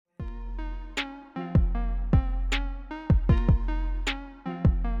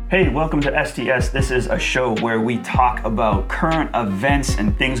Hey, welcome to STS. This is a show where we talk about current events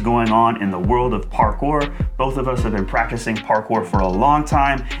and things going on in the world of parkour. Both of us have been practicing parkour for a long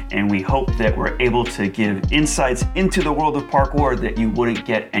time, and we hope that we're able to give insights into the world of parkour that you wouldn't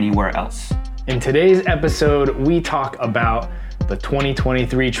get anywhere else. In today's episode, we talk about the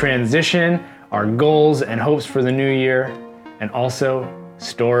 2023 transition, our goals and hopes for the new year, and also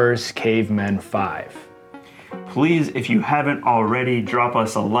Storror's Cavemen 5. Please, if you haven't already, drop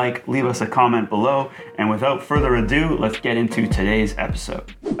us a like, leave us a comment below, and without further ado, let's get into today's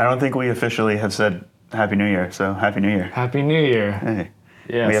episode. I don't think we officially have said Happy New Year, so Happy New Year. Happy New Year. Hey,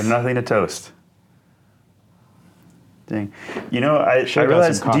 Yes. we have nothing to toast. Dang. You know, I Should've got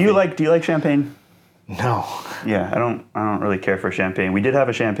realized, some do you coffee. like champagne? No. Yeah, I don't really care for champagne. We did have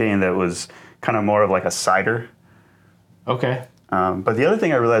a champagne that was kind of more of like a cider. Okay. But the other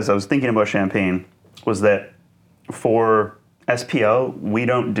thing I realized I was thinking about champagne was that for SPL, we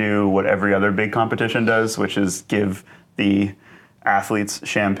don't do what every other big competition does, which is give the athletes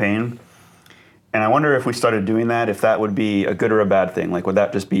champagne. And I wonder if we started doing that, if that would be a good or a bad thing. Like, would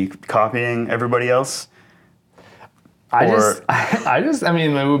that just be copying everybody else? I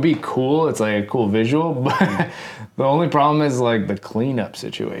mean, it would be cool. It's like a cool visual, but the only problem is like the cleanup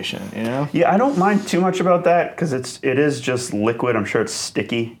situation, you know? Yeah, I don't mind too much about that because it is just liquid. I'm sure it's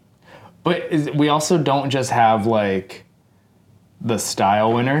sticky. But we also don't just have like the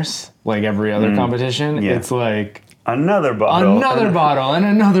style winners like every other competition. Yeah. It's like Another bottle. another bottle and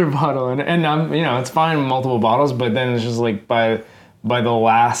another bottle and I'm, you know, it's fine with multiple bottles, but then it's just like by the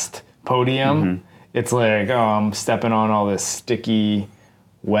last podium, it's like, oh, I'm stepping on all this sticky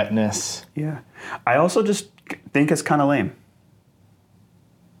wetness. Yeah. I also just think it's kind of lame.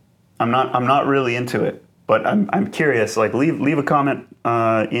 I'm not really into it, but I'm curious. Like, leave a comment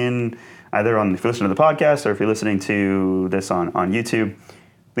in either on if you listen to the podcast or if you're listening to this on YouTube.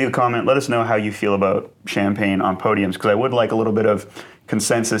 Leave a comment. Let us know how you feel about champagne on podiums, because I would like a little bit of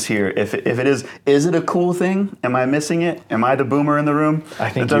consensus here. If it is it a cool thing? Am I missing it? Am I the boomer in the room? I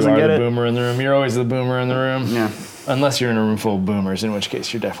think that you doesn't are get the it? boomer in the room. You're always the boomer in the room. Yeah. Unless you're in a room full of boomers, in which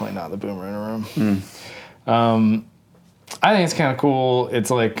case you're definitely not the boomer in a room. I think it's kind of cool. It's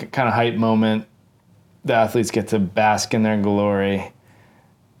like kind of hype moment. The athletes get to bask in their glory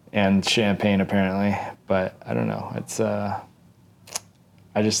and champagne apparently, but I don't know. It's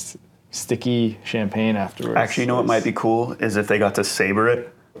I just sticky champagne afterwards. Actually, you know what might be cool is if they got to saber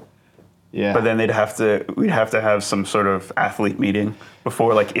it. Yeah. But then we'd have to have some sort of athlete meeting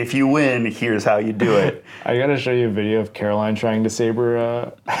before, like, if you win, here's how you do it. I gotta show you a video of Caroline trying to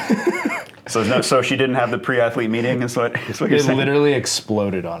saber. So she didn't have the pre-athlete meeting, is what you're It saying? literally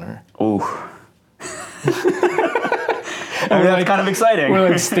exploded on her. Ooh. I mean, that's kind of exciting. We're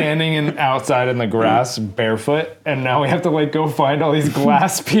like standing outside in the grass barefoot, and now we have to like go find all these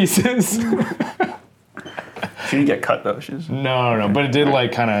glass pieces. She didn't get cut though. She's No, but it did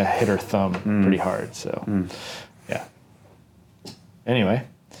like kind of hit her thumb pretty hard. So, yeah. Anyway,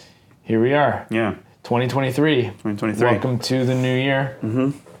 here we are. Yeah. 2023. 2023. Welcome to the new year. Do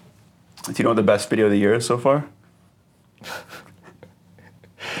you know what the best video of the year is so far?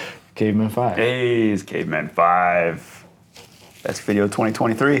 Cavemen 5. Hey, it's Cavemen 5. Best video of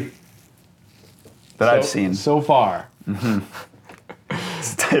 2023 that I've seen. So far.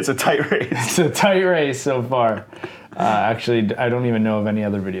 It's a tight race. It's a tight race so far. Actually, I don't even know of any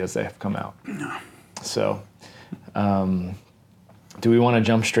other videos that have come out. No. So, do we want to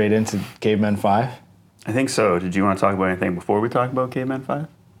jump straight into Cavemen 5? I think so. Did you want to talk about anything before we talk about Cavemen 5?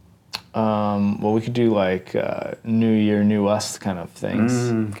 Well, we could do like New Year, New Us kind of things.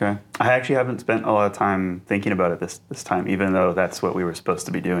 Okay. I actually haven't spent a lot of time thinking about it this time, even though that's what we were supposed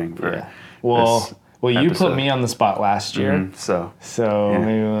to be doing for Yeah. Well, this you episode. put me on the spot last year, So, so yeah.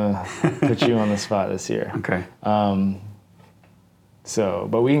 maybe we'll put you on the spot this year. okay. So,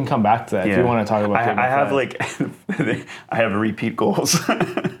 but we can come back to that if you want to talk about. Cavemen I have 5. like, I have repeat goals.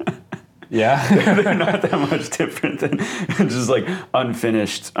 Yeah. They're not that much different than just like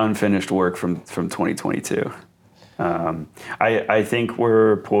unfinished work from 2022. I think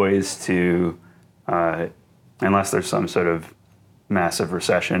we're poised to, unless there's some sort of massive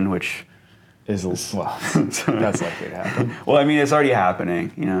recession, which Well, that's likely to happen. well, I mean, it's already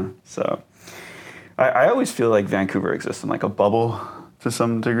happening, you know. So I always feel like Vancouver exists in like a bubble to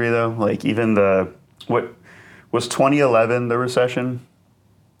some degree, though. Like even what was 2011 the recession?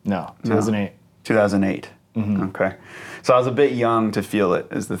 No, 2008. 2008. Okay. So I was a bit young to feel it,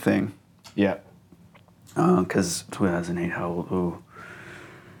 is the thing. Yeah. Because 2008, how old? Ooh.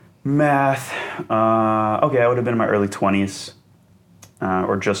 Math. Okay, I would have been in my early 20s.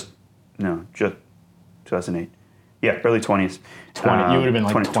 Or just 2008. Yeah, early 20s. 20. You would have been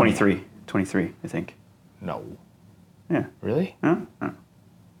like 20. 23, I think. No. Yeah. Really? No? Doesn't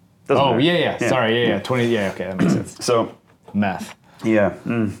Oh, matter. yeah. Sorry, yeah. 20. Yeah, okay, that makes sense. So, Math. yeah.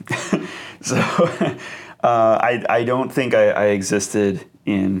 So, I don't think I existed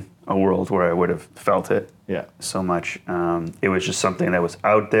in a world where I would have felt it Yeah. so much. It was just something that was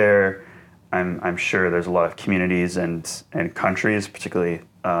out there. I'm sure there's a lot of communities and countries, particularly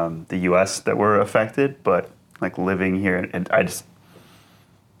the U.S., that were affected. But like living here, and it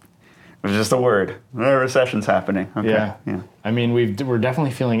was just a word. A recession's happening. Okay. Yeah. I mean, we're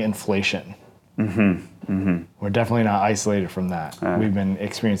definitely feeling inflation. We're definitely not isolated from that. We've been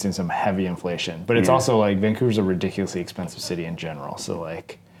experiencing some heavy inflation, but it's also like Vancouver's a ridiculously expensive city in general. So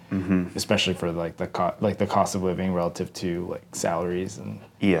like, especially for like the cost of living relative to like salaries, and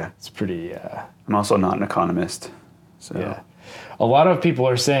it's pretty. I'm also not an economist, so a lot of people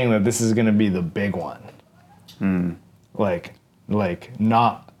are saying that this is going to be the big one, like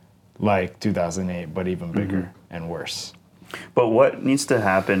not like 2008, but even bigger and worse. But what needs to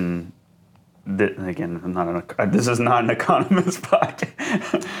happen? Again, this is not an economist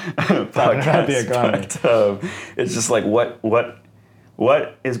podcast. Talking about the economy. But, it's just like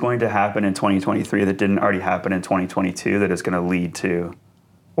what is going to happen in 2023 that didn't already happen in 2022 that is going to lead to,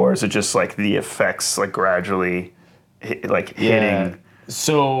 or is it just like the effects like gradually hitting?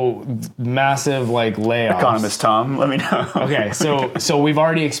 So massive like layoffs. Economist Tom, let me know. Okay, so we've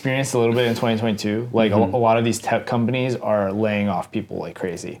already experienced a little bit in 2022. Like a lot of these tech companies are laying off people like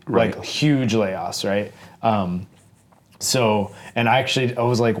crazy, like huge layoffs, right? And I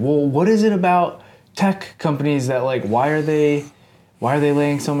was like, well, what is it about tech companies that like why are they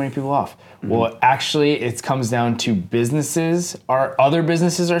laying so many people off? Well, actually, it comes down to other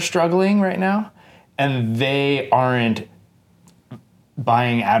businesses are struggling right now, and they aren't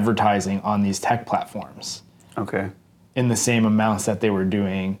buying advertising on these tech platforms in the same amounts that they were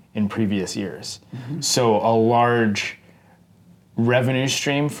doing in previous years. So a large revenue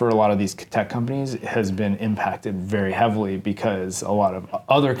stream for a lot of these tech companies has been impacted very heavily because a lot of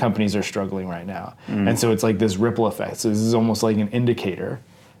other companies are struggling right now. And so it's like this ripple effect. So this is almost like an indicator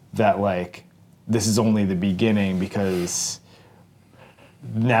that like this is only the beginning, because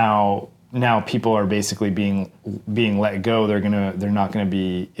now people are basically being let go. It's not gonna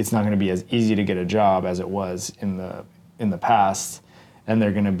be as easy to get a job as it was in the past, and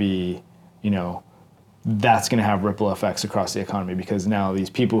they're gonna be, that's gonna have ripple effects across the economy, because now these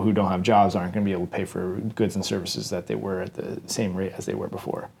people who don't have jobs aren't gonna be able to pay for goods and services that they were at the same rate as they were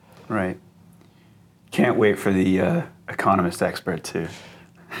before. Right. Can't wait for the economist expert to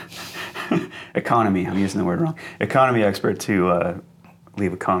economy. I'm using the word wrong. Economy expert to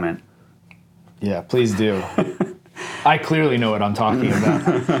leave a comment. Yeah, please do. I clearly know what I'm talking about.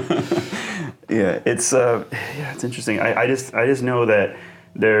 It's interesting. I just know that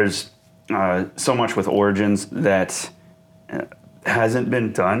there's so much with Origins that hasn't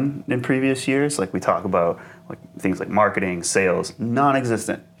been done in previous years. Like we talk about like things like marketing, sales,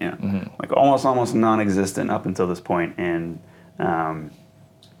 non-existent. Like almost non-existent up until this point. And I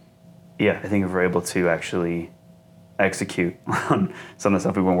think if we're able to actually execute on some of the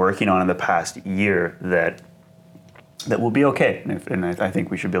stuff we've been working on in the past year, that will be okay, and I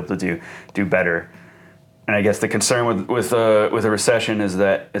think we should be able to do better. And I guess the concern with a recession is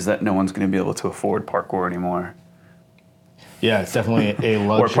that no one's going to be able to afford parkour anymore. Yeah, it's definitely a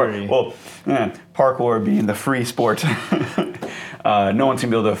luxury. Parkour being the free sport, no one's going to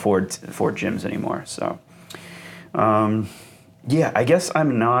be able to afford gyms anymore. So, I guess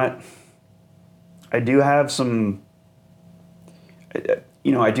I'm not. I do have some.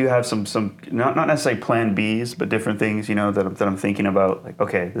 I do have some not necessarily plan Bs, but different things, that I'm thinking about. Like,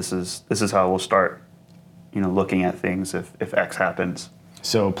 okay, this is how we'll start, looking at things if X happens.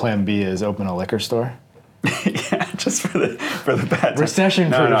 So plan B is open a liquor store? Yeah, just for the bad time.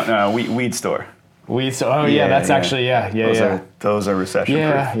 Recession proof. No, weed store. Weed store. Oh yeah, that's actually Those are recession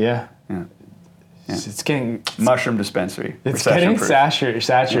proof. Yeah. It's getting mushroom dispensary. It's getting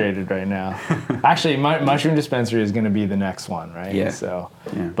saturated right now. Actually, mushroom dispensary is going to be the next one, right? Yeah. So,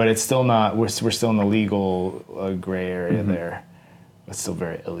 but it's still not. We're still in the legal gray area there. It's still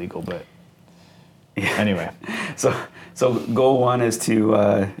very illegal, but anyway. So goal one is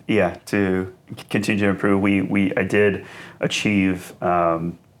to continue to improve. I did achieve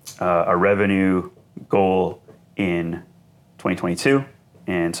a revenue goal in 2022,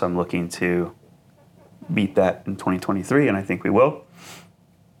 and so I'm looking to beat that in 2023, and I think we will.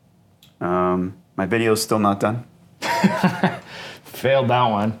 My video's still not done. Failed that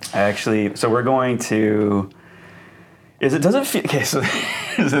one. So we're going to. Does it feel okay? So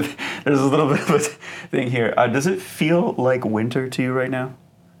there's a little bit of a thing here. Does it feel like winter to you right now?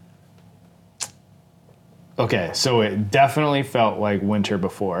 Okay, so it definitely felt like winter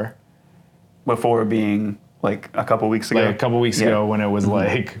before. Before being like a couple weeks ago? Like a couple weeks ago when it was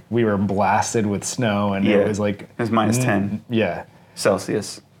like we were blasted with snow and it was like... It was minus 10 Yeah.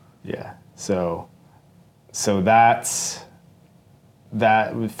 Celsius. Yeah. So that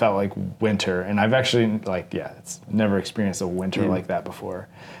felt like winter. And I've actually it's never experienced a winter like that before.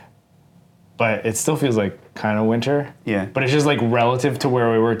 But it still feels like kind of winter. Yeah. But it's just like relative to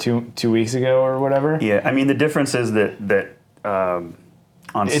where we were two weeks ago or whatever. Yeah, I mean the difference is that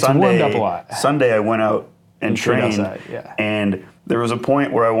on It's Sunday, warmed up a lot. Sunday I went out and trained, outside, yeah. and there was a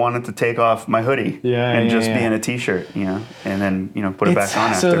point where I wanted to take off my hoodie and just be in a t-shirt, and then put it back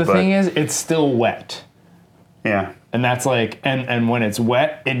on after. So the thing is, it's still wet. Yeah. And that's like, and when it's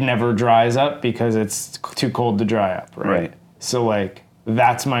wet, it never dries up because it's too cold to dry up, right? Right. So like,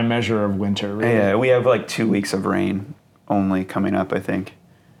 that's my measure of winter, really. Yeah, we have like 2 weeks of rain only coming up, I think.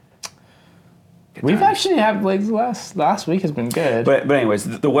 We've actually had like last week has been good. But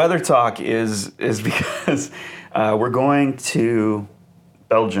anyways, the weather talk is because we're going to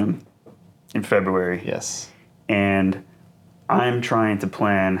Belgium in February. Yes. And I'm trying to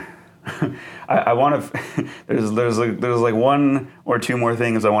plan. I want to. There's like one or two more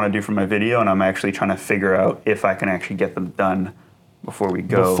things I want to do for my video, and I'm actually trying to figure out if I can actually get them done before we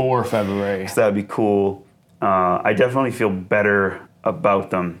go. Before February. So that'd be cool. I definitely feel better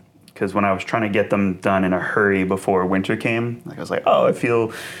about them because when I was trying to get them done in a hurry before winter came, like I was like, oh, I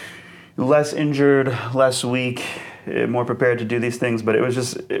feel less injured, less weak, more prepared to do these things. But it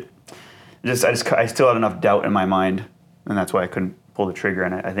was I still had enough doubt in my mind, and that's why I couldn't pull the trigger.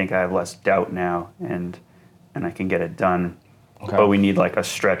 And I think I have less doubt now, and I can get it done. Okay. But we need like a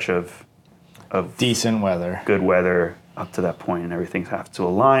stretch of decent weather, good weather up to that point, and everything has to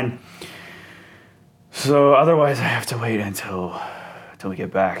align. So otherwise, I have to wait until we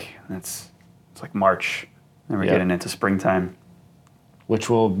get back. It's like March, and we're getting into springtime, which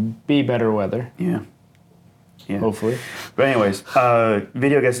will be better weather. Yeah. Hopefully. But anyways,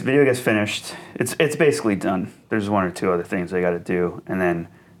 video gets finished. It's basically done. There's one or two other things I got to do, and then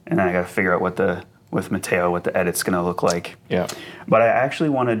I got to figure out with Mateo what the edit's gonna look like. Yeah. But I actually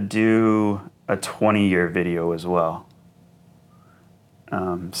want to do a 20-year video as well.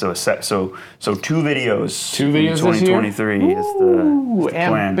 So 2 videos. 2 videos in 2023 is the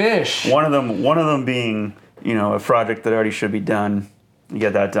plan. Ambish. One of them being a project that already should be done. You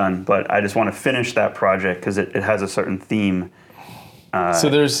get that done, but I just want to finish that project because it has a certain theme. So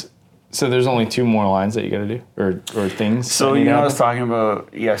there's only 2 more lines that you got to do, or things. So I was talking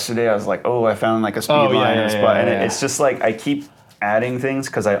about yesterday. I was like, oh, I found like a speed line in a spot, and it's just like I keep adding things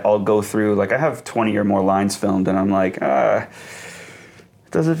because I'll go through like I have 20 or more lines filmed, and I'm like,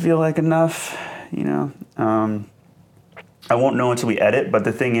 does it feel like enough? I won't know until we edit. But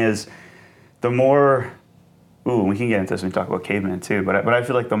the thing is, the more. Ooh, we can get into this when we talk about Caveman too, but I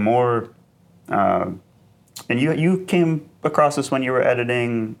feel like the more, and you came across this when you were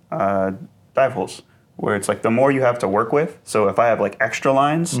editing Dive Holes, where it's like the more you have to work with. So if I have like extra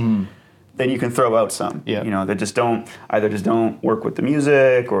lines, then you can throw out some, that just don't work with the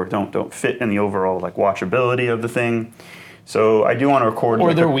music or don't fit in the overall like watchability of the thing. So I do want to record.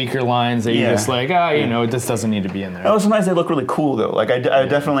 Or they're weaker lines that you just like, this doesn't need to be in there. Oh, sometimes they look really cool though. Like I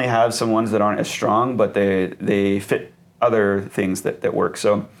definitely have some ones that aren't as strong, but they fit other things that work.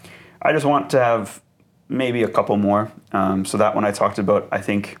 So I just want to have maybe a couple more. So that one I talked about, I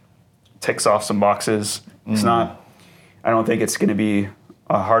think ticks off some boxes. It's not. I don't think it's going to be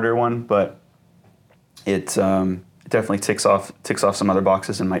a harder one, but it definitely ticks off some other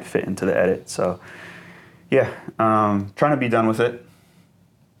boxes and might fit into the edit. So. Yeah, trying to be done with it,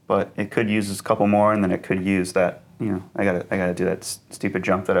 but it could use a couple more, and then it could use that. I gotta do that stupid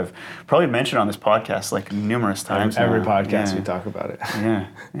jump that I've probably mentioned on this podcast like numerous times. Every podcast we talk about it.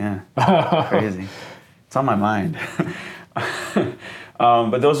 Yeah, crazy. It's on my mind.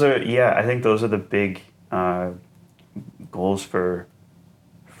 But those are I think those are the big goals for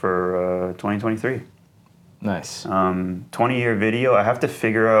 2023. Nice. 20-year video. I have to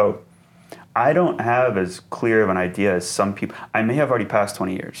figure out. I don't have as clear of an idea as some people. I may have already passed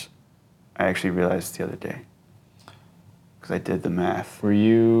 20 years. I actually realized the other day because I did the math. Were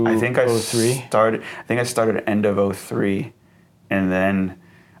you? I think 03? I started end of 03, and then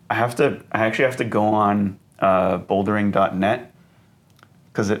I actually have to go on bouldering.net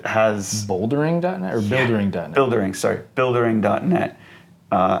because it has bouldering.net or buildering.net. Buildering.net.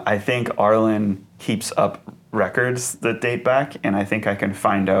 I think Arlen keeps up records that date back, and I think I can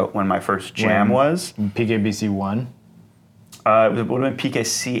find out when my first jam was. PKBC 1? It would have been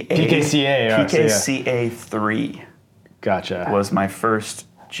PKCA. PKCA, PKCA 3 Gotcha. was my first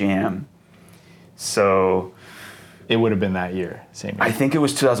jam. So It would have been that year, same year. I think it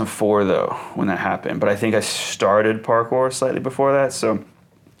was 2004 though when that happened, but I think I started parkour slightly before that. So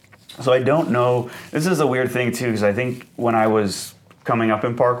I don't know. This is a weird thing too, because I think when I was coming up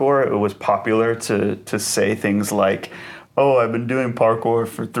in parkour, it was popular to say things like, "Oh, I've been doing parkour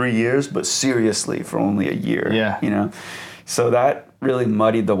for 3 years, but seriously for only a year." Yeah. You know, so that really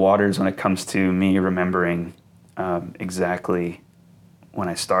muddied the waters when it comes to me remembering exactly when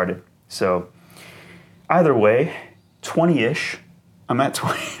I started. So either way, 20-ish. I'm at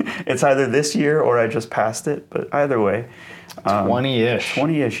 20. It's either this year or I just passed it, but either way. 20-ish.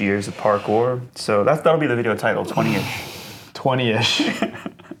 20-ish years of parkour. So that'll be the video title, 20-ish. 20-ish.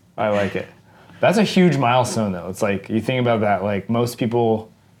 I like it. That's a huge milestone, though. It's like, you think about that, like, most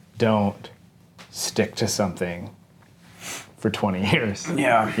people don't stick to something for 20 years.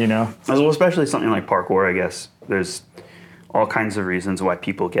 Yeah. You know? Well, especially something like parkour, I guess. There's all kinds of reasons why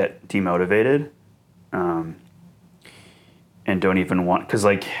people get demotivated and don't even want... Because,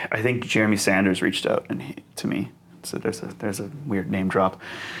 like, I think Jeremy Sanders reached out to me. So there's a weird name drop.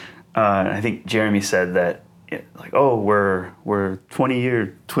 I think Jeremy said that, we're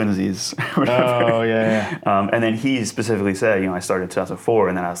 20-year twinsies. Oh, yeah. And then he specifically said, I started in 2004,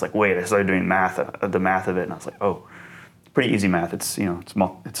 and then I was like, wait, I started doing the math of it, and I was like, oh, pretty easy math. It's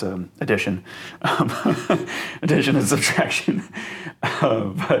it's addition, addition and subtraction.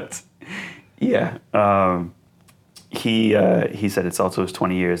 But yeah, he said it's also his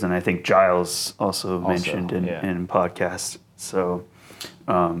 20 years, and I think Giles also mentioned in podcasts. So.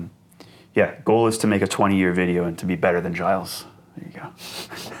 Yeah, goal is to make a 20-year video and to be better than Giles. There you go.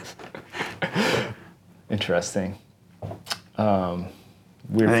 Interesting.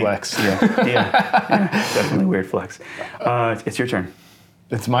 Weird flex. Yeah, definitely weird flex. It's your turn.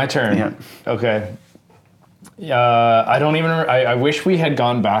 It's my turn. Yeah. Okay. I don't even. I wish we had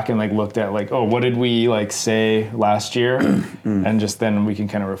gone back and looked at what did we say last year, and just then we can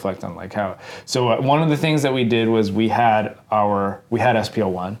kind of reflect on how. So one of the things that we did was we had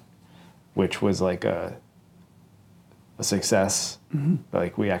SPL1. Which was a success.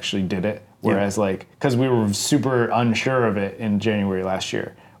 Mm-hmm. We actually did it. Whereas because we were super unsure of it in January last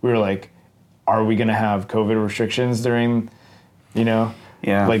year, we were like, are we going to have COVID restrictions during, the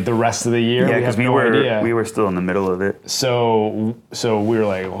rest of the year? Yeah, because we were still in the middle of it. So we were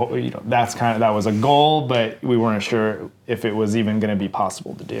like, that was a goal, but we weren't sure if it was even going to be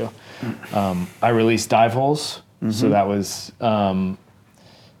possible to do. I released Dive Holes, so that was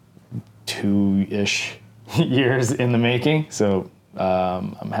 2-ish years in the making. So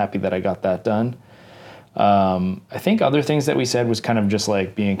I'm happy that I got that done. I think other things that we said was kind of just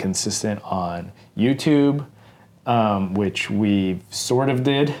being consistent on YouTube, which we sort of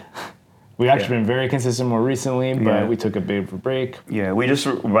did. We've actually been very consistent more recently, but we took a bit of a break. Yeah, by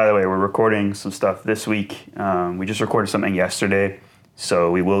the way, we're recording some stuff this week. We just recorded something yesterday,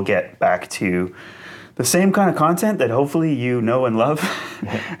 so we will get back to the same kind of content that hopefully you know and love,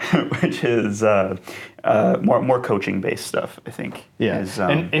 which is more coaching-based stuff, I think. Yeah,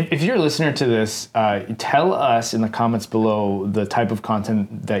 and if you're a listener to this, tell us in the comments below the type of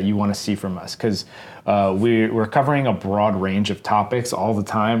content that you want to see from us, because we're covering a broad range of topics all the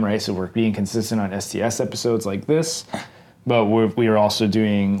time, right? So we're being consistent on STS episodes like this, but we are also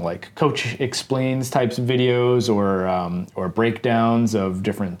doing coach explains types of videos or breakdowns of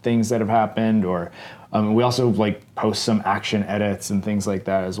different things that have happened, or we also post some action edits and things like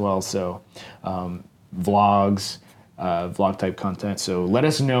that as well. So vlogs, vlog type content. So let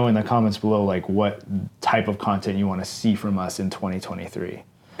us know in the comments below what type of content you want to see from us in 2023.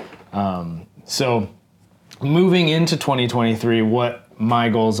 So moving into 2023, what my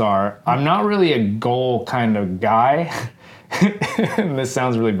goals are. I'm not really a goal kind of guy. This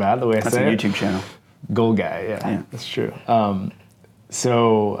sounds really bad the way I say it. That's a YouTube channel. Goal guy, yeah. That's true.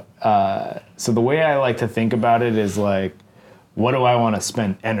 So the way I like to think about it is what do I want to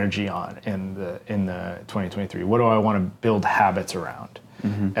spend energy on in the 2023? What do I want to build habits around?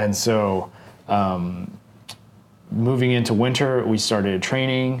 Mm-hmm. And so moving into winter, we started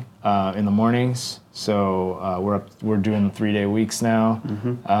training in the mornings. So we're doing 3-day weeks now.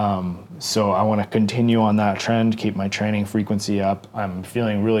 Mm-hmm. So I want to continue on that trend, keep my training frequency up. I'm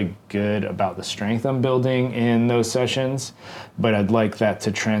feeling really good about the strength I'm building in those sessions, but I'd like that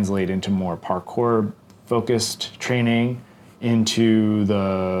to translate into more parkour focused training into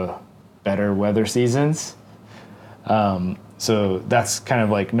the better weather seasons. So that's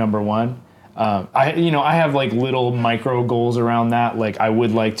kind of number one. I have little micro goals around that. I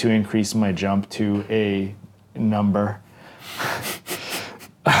would like to increase my jump to a number.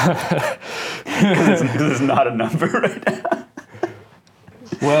 Because it's not a number right now.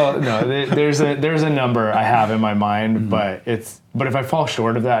 Well, no, there's a number I have in my mind, but if I fall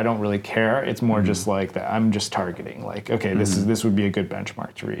short of that, I don't really care. It's more just like that. I'm just targeting, like, okay, this would be a good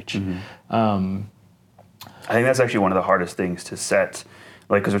benchmark to reach. I think that's actually one of the hardest things to set,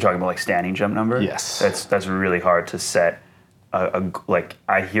 like, because we're talking about like standing jump number. Yes, that's really hard to set. Like,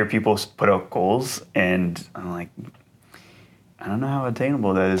 I hear people put out goals, and I'm like, I don't know how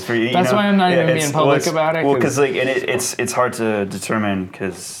attainable that is for you. That's why I'm not even being public about it. Well, because like, and it's hard to determine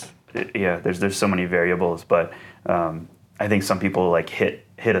because there's so many variables. But I think some people like hit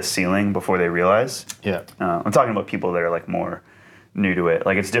a ceiling before they realize. Yeah, I'm talking about people that are like more new to it.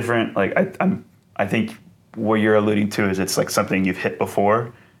 Like, it's different. Like, I think what you're alluding to is it's like something you've hit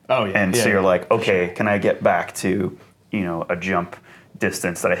before. Oh yeah, and so you're like, okay, can I get back to a jump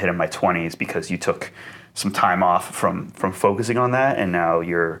distance that I hit in my 20s because you took some time off from focusing on that, and now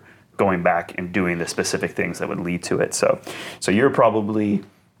you're going back and doing the specific things that would lead to it. So you're probably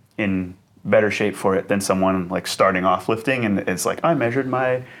in better shape for it than someone like starting off lifting, and it's like, I measured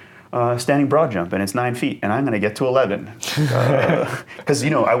my standing broad jump and it's 9 feet and I'm going to get to 11 because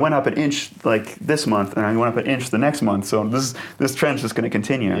I went up an inch like this month and I went up an inch the next month, so this trend's just going to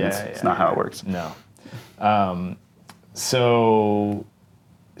continue. It's not how it works. No. So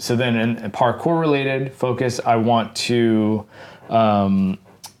then in parkour related focus, I want to film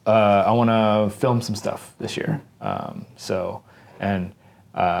some stuff this year.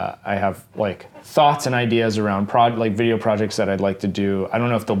 I have like thoughts and ideas around video projects that I'd like to do. I don't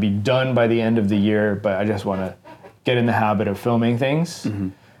know if they'll be done by the end of the year, but I just want to get in the habit of filming things.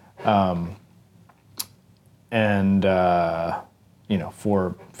 For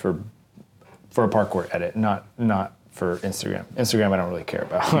a parkour edit, not for Instagram. Instagram I don't really care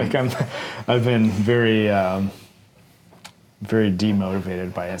about. Like I've been very very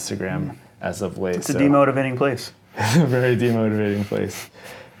demotivated by Instagram as of late. It's a demotivating place. Very demotivating place.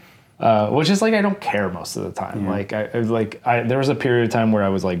 Which is like I don't care most of the time. Yeah. There was a period of time where I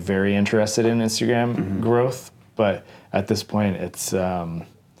was like very interested in Instagram growth, but at this point it's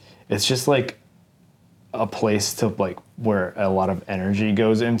just like a place to like where a lot of energy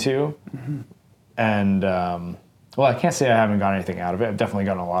goes into, and I can't say I haven't gotten anything out of it. I've definitely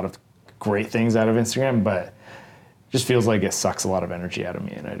gotten a lot of great things out of Instagram, but it just feels like it sucks a lot of energy out of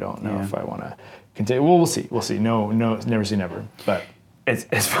me, and I don't know if I want to continue. Well, we'll see. No, never say never. But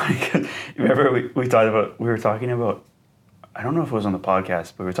it's funny because remember we were talking about, I don't know if it was on the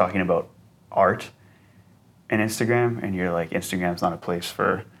podcast, but we were talking about art and Instagram, and you're like, Instagram's not a place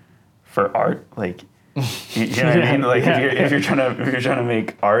for art, like. You know what I mean? Like if you're trying to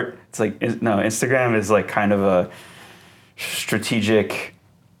make art, it's like no. Instagram is like kind of a strategic,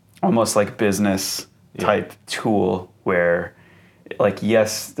 almost like business type tool where, like,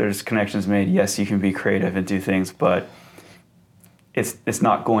 yes, there's connections made. Yes, you can be creative and do things, but it's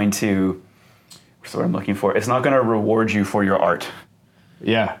not going to. What's the word I'm looking for? It's not going to reward you for your art.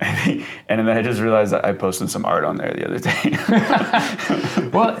 Yeah. And then I just realized that I posted some art on there the other day.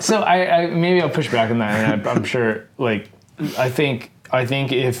 Well, so I maybe I'll push back on that, and I'm sure, like, I think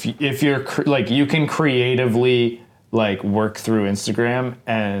if you're like, you can creatively like work through Instagram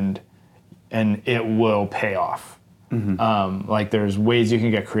and it will pay off. Like there's ways you can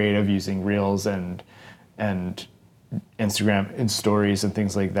get creative using Reels and Instagram and stories and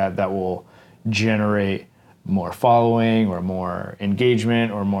things like that will generate more following or more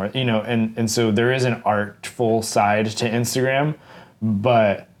engagement or more, and so there is an artful side to Instagram,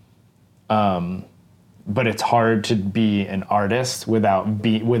 but it's hard to be an artist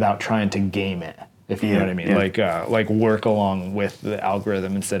without trying to game it, if you know what I mean. Yeah. Like work along with the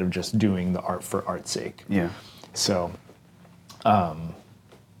algorithm instead of just doing the art for art's sake. Yeah. So,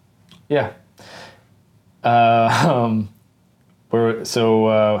 yeah.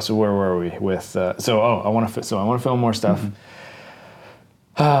 So where were we with? I want to film more stuff.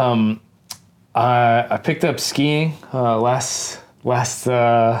 I picked up skiing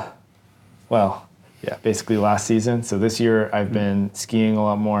basically last season. So this year I've been skiing a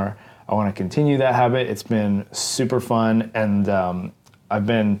lot more. I want to continue that habit. It's been super fun, and I've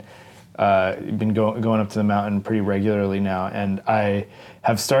been going up to the mountain pretty regularly now, and I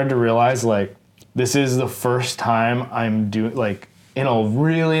have started to realize, like, this is the first time I'm doing, like, in a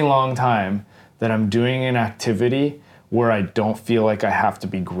really long time, that I'm doing an activity where I don't feel like I have to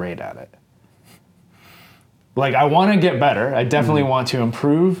be great at it. Like, I want to get better. I definitely want to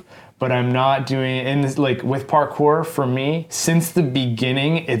improve, but I'm not doing, and like with parkour, for me, since the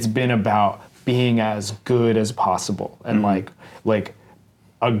beginning, it's been about being as good as possible and like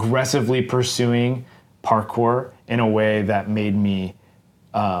aggressively pursuing parkour in a way that made me,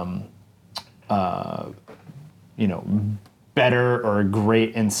 better or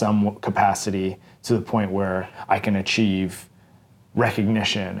great in some capacity to the point where I can achieve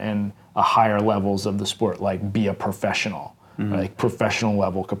recognition and a higher levels of the sport, like be a professional, like professional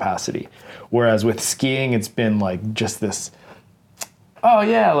level capacity. Whereas with skiing, it's been like just this, oh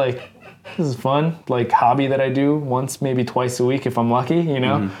yeah, like this is fun, like hobby that I do once, maybe twice a week if I'm lucky,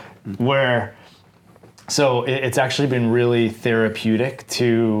 where, so it's actually been really therapeutic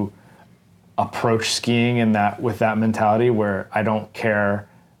to approach skiing with that mentality where I don't care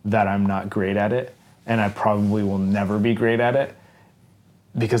that I'm not great at it, and I probably will never be great at it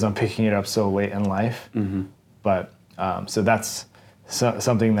because I'm picking it up so late in life. But so that's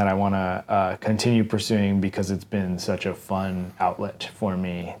something that I want to continue pursuing because it's been such a fun outlet for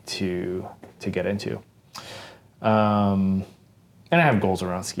me to get into. And I have goals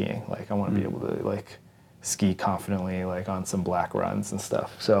around skiing. Like I want to be able to like ski confidently, like on some black runs and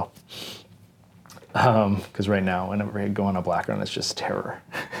stuff. So, because right now, whenever I go on a black run, it's just terror.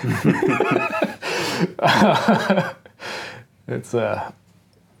 It's a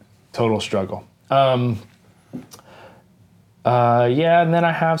total struggle. Yeah, and then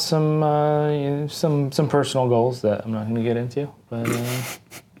I have some personal goals that I'm not going to get into, but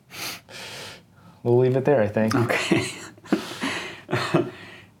we'll leave it there, I think. Okay.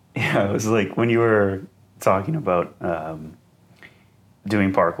 Yeah, it was like when you were talking about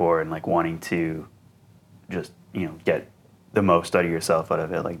doing parkour and like wanting to just get the most out of yourself out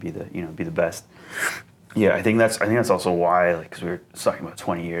of it, like be the best. Yeah, I think that's also why, like, because we were talking about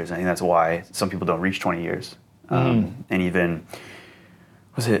 20 years. I think that's why some people don't reach 20 years. And even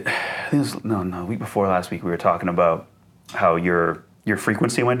I think it was the week before last week we were talking about how your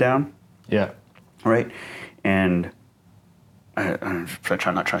frequency went down. Yeah. Right. And I'm not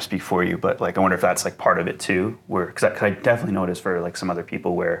trying to speak for you, but like I wonder if that's like part of it too, where because I definitely noticed for like some other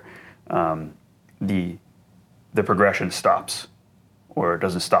people where the progression stops or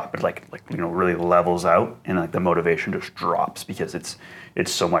doesn't stop, but like really levels out, and like the motivation just drops because it's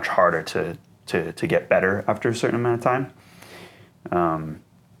so much harder to get better after a certain amount of time.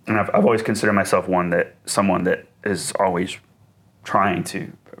 And I've always considered myself someone that is always trying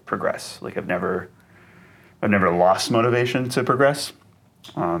to progress. Like I've never lost motivation to progress.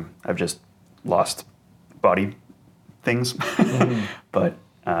 I've just lost body things, but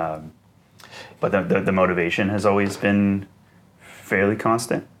the motivation has always been fairly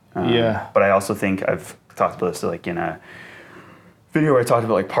constant. Yeah. But I also think I've talked about this like in a video where I talked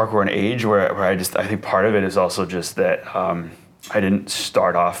about like parkour and age, where I think part of it is also just that I didn't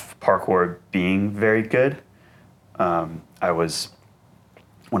start off parkour being very good. When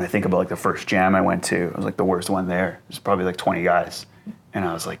I think about like the first jam I went to, I was like the worst one there. There's probably like 20 guys. And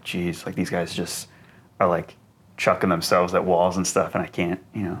I was like, geez, like these guys just are like chucking themselves at walls and stuff, and I can't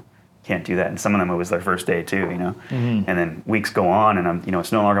do that. And some of them, it was their first day too, And then weeks go on and I'm,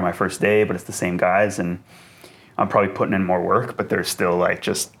 it's no longer my first day, but it's the same guys, and I'm probably putting in more work, but they're still like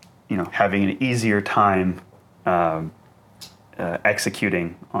just, having an easier time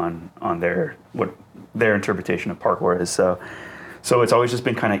executing on what their interpretation of parkour is. So it's always just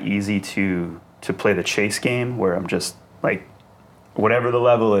been kind of easy to play the chase game, where I'm just like, whatever the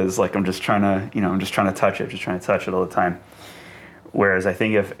level is, like I'm just trying to touch it all the time. Whereas I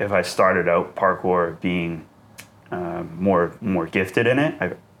think if I started out parkour being more gifted in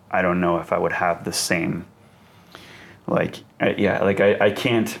it, I don't know if I would have the same, I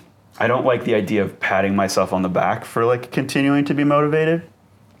can't, I don't like the idea of patting myself on the back for like continuing to be motivated,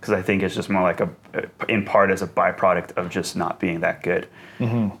 because I think it's just more like in part as a byproduct of just not being that good.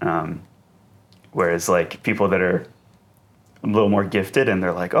 Whereas like people that are a little more gifted and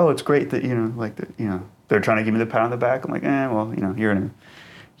they're like, oh, it's great that they're trying to give me the pat on the back. I'm like, well, you're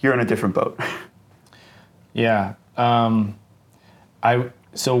in a different boat. Yeah.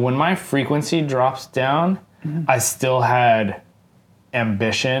 So when my frequency drops down, I still had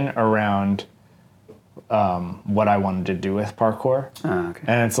ambition around what I wanted to do with parkour. Okay.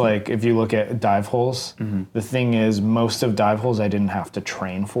 And it's like, if you look at dive holes, the thing is, most of dive holes I didn't have to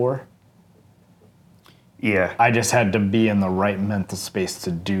train for. Yeah. I just had to be in the right mental space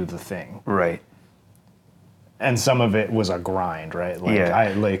to do the thing. Right. And some of it was a grind, right? Like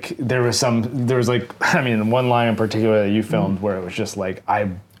Yeah. there was one line in particular that you filmed where it was just like, I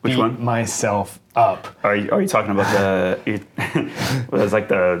Which beat one? myself up. Are you talking about it was like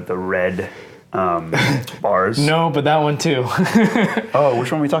the red bars? No, but that one too. Oh,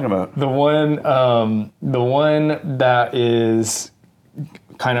 which one are we talking about? The one that is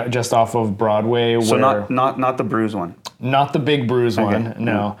kind of just off of Broadway. So not the bruise one. Not the big bruise Okay. one,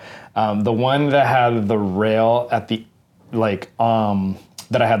 no. The one that had the rail at the, like,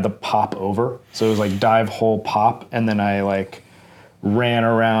 that I had the pop over. So it was like dive, hole, pop. And then I like ran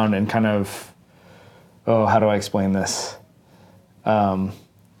around and kind of, how do I explain this?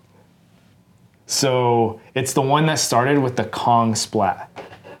 So it's the one that started with the Kong splat.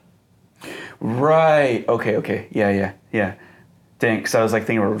 Right. Okay. Yeah. Dang, because I was like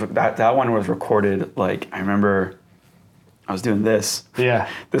thinking that one was recorded. Like I remember, I was doing this. Yeah.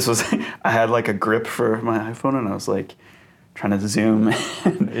 This was I had like a grip for my iPhone, and I was like trying to zoom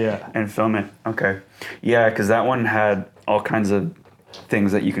and film it. Okay. Yeah, because that one had all kinds of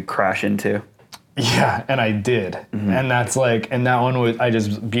things that you could crash into. Yeah, and I did. And that's like, and that one was, I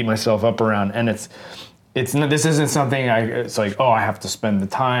just beat myself up around. And it's this isn't something it's like, I have to spend the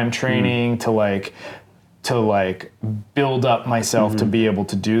time training to build up myself to be able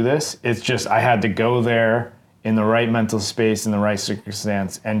to do this. It's just, I had to go there in the right mental space, in the right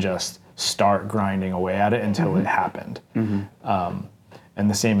circumstance, and just start grinding away at it until it happened. And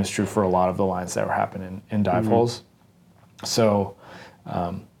the same is true for a lot of the lines that were happening in dive holes. So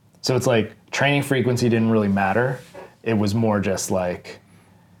it's like training frequency didn't really matter. It was more just like,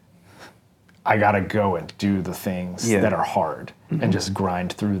 I gotta go and do the things that are hard and just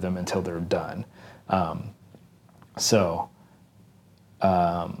grind through them until they're done. So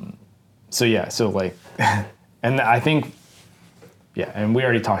like, and I think, and we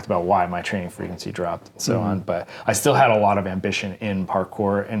already talked about why my training frequency dropped and so on, but I still had a lot of ambition in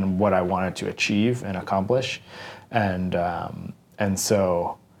parkour and what I wanted to achieve and accomplish. And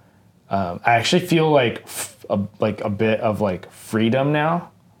so I actually feel like a bit of like freedom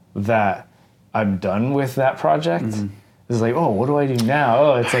now that I'm done with that project. It's like, what do I do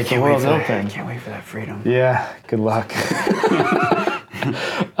now? It's like the world's open. I can't wait for that freedom. Yeah, good luck.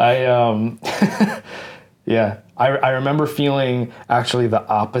 I remember feeling actually the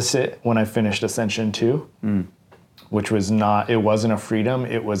opposite when I finished Ascension 2, which was it wasn't a freedom.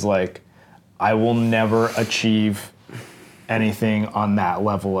 It was like, I will never achieve anything on that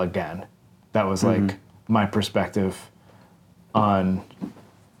level again. That was like my perspective on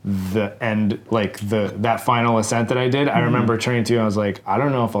the end, like that final ascent that I did. I remember turning to you and I was like, I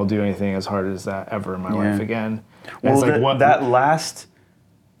don't know if I'll do anything as hard as that ever in my life again. And Well, it's like, that last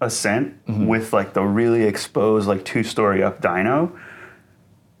ascent with like the really exposed like 2-story up dyno,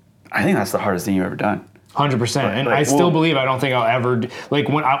 I think that's the hardest thing you've ever done. 100%. And I still believe, I don't think I'll ever like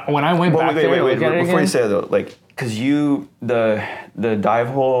when I went back there. Wait, before you say that though, like, because the dive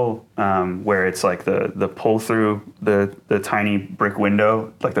hole where it's like the pull through the tiny brick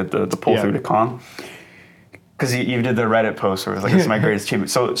window, like the pull through to Kong. Because you did the Reddit post where it was like, it's my greatest achievement.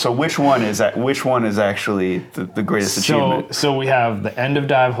 So which one is actually the greatest achievement? So we have the end of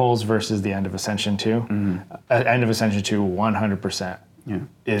dive holes versus the end of Ascension 2. End of Ascension 2, 100%. Yeah,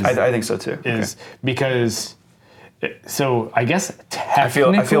 I think so too. Because. So I guess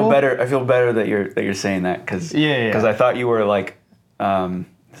technical. I feel better that you're saying that because I thought you were like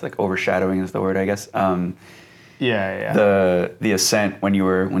it's like overshadowing is the word, I guess. The ascent when you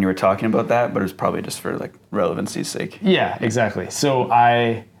were talking about that, but it was probably just for like relevancy's sake. Yeah, exactly. So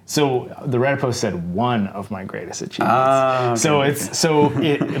the Reddit post said one of my greatest achievements.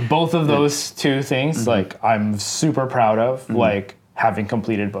 Both of those two things like I'm super proud of, like having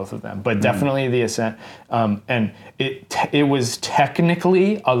completed both of them, but definitely the ascent. And it was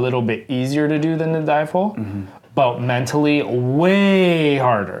technically a little bit easier to do than the dive hole, but mentally way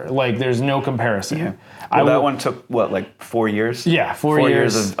harder. Like there's no comparison. Yeah. Well, that one took what, like 4 years? Yeah, 4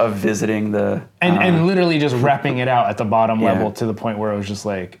 years of visiting the and literally just repping it out at the bottom level to the point where it was just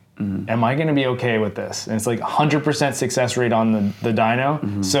like, am I going to be okay with this? And it's like 100% success rate on the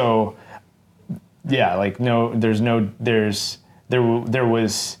dyno. So yeah, like there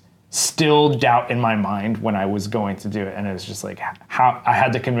was still doubt in my mind when I was going to do it, and it was just like how I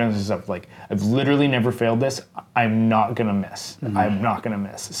had to convince myself, like, I've literally never failed this. I'm not gonna miss. I'm not gonna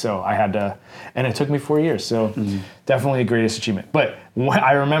miss. So I had to, and it took me 4 years. So definitely the greatest achievement. But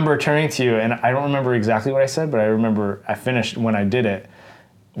I remember turning to you, and I don't remember exactly what I said, but I remember I finished when I did it.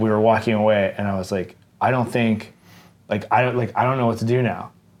 We were walking away, and I was like, I don't know what to do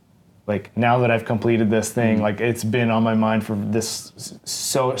now. Like now that I've completed this thing, like it's been on my mind for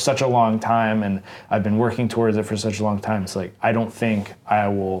such a long time, and I've been working towards it for such a long time. It's like I don't think I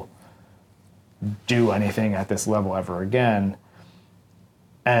will do anything at this level ever again.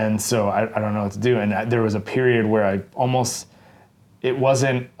 And so I don't know what to do. And there was a period where it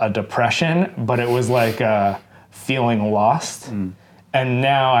wasn't a depression, but it was like feeling lost. And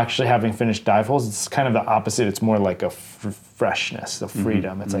now, actually having finished Diveholes, it's kind of the opposite. It's more like a freshness, the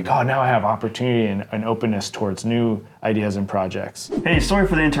freedom. It's like, oh, now I have opportunity and openness towards new ideas and projects. Hey, sorry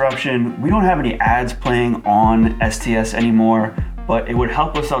for the interruption. We don't have any ads playing on STS anymore, but it would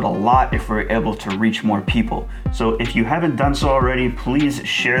help us out a lot if we're able to reach more people. So if you haven't done so already, please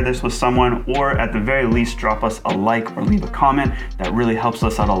share this with someone, or at the very least, drop us a like or leave a comment. That really helps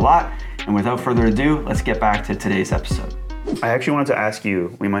us out a lot. And without further ado, let's get back to today's episode. I actually wanted to ask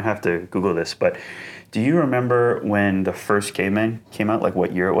you, we might have to Google this, but do you remember when the first Caveman came out, like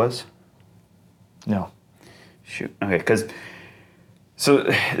what year it was? No. Shoot. Okay, because, so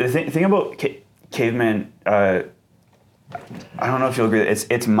the thing about Caveman, I don't know if you'll agree,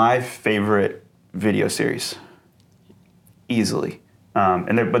 it's my favorite video series, easily.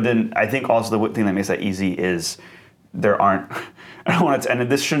 But then I think also the thing that makes that easy is there aren't, I don't want to, and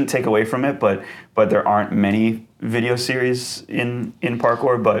this shouldn't take away from it, but there aren't many video series in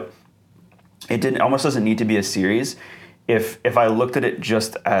parkour, but it almost doesn't need to be a series. If I looked at it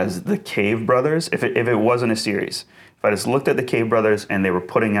just as the Cave Brothers, if it wasn't a series, if I just looked at the Cave Brothers and they were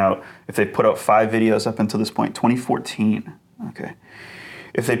putting out, if they put out 5 videos up until this point, 2014, okay.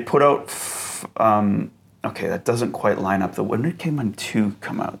 If they put out, okay, that doesn't quite line up. When did Caveman 2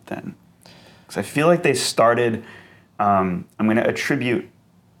 come out then? Because I feel like they started, I'm going to attribute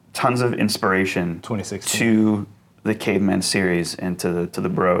tons of inspiration 2016 to the Caveman series and to the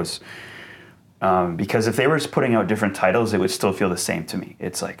bros. Because if they were just putting out different titles, it would still feel the same to me.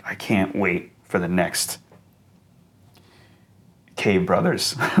 It's like, I can't wait for the next Cave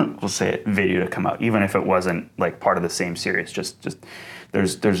Brothers, we'll say it, video to come out, even if it wasn't like part of the same series. Just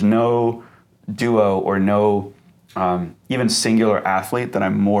there's no duo or no even singular athlete that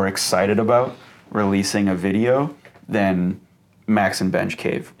I'm more excited about releasing a video than Max and Benj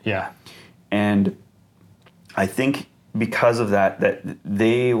Cave. Yeah. And I think because of that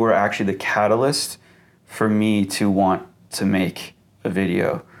they were actually the catalyst for me to want to make a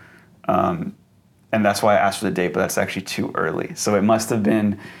video. And that's why I asked for the date, but that's actually too early. So it must have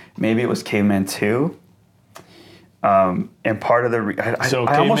been, maybe it was Caveman 2. And part of the,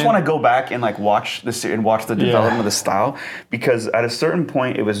 I almost want to go back and like watch the development of the style, because at a certain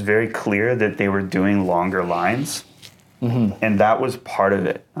point it was very clear that they were doing longer lines. Mm-hmm. And that was part of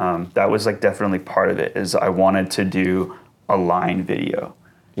it. That was like definitely part of it, is I wanted to do a line video.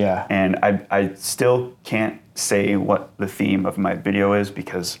 Yeah. And I still can't say what the theme of my video is,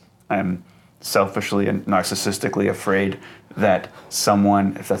 because I'm selfishly and narcissistically afraid that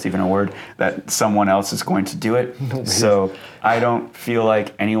someone, if that's even a word, that someone else is going to do it. So I don't feel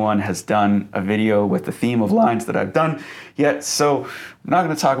like anyone has done a video with the theme of lines that I've done yet. So I'm not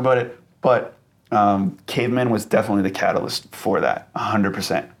going to talk about it, but Caveman was definitely the catalyst for that,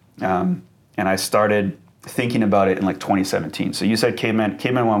 100%. And I started thinking about it in like 2017. So you said Caveman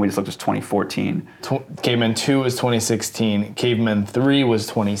 1, we just looked, was 2014. Caveman 2 was 2016. Caveman 3 was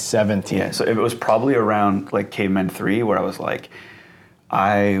 2017. Yeah, so it was probably around like Caveman 3 where I was like,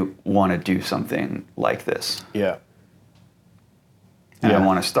 I want to do something like this. Yeah. And I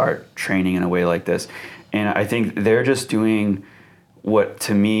want to start training in a way like this. And I think they're just doing what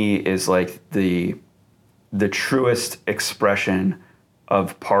to me is like the truest expression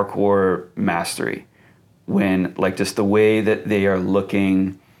of parkour mastery, when like just the way that they are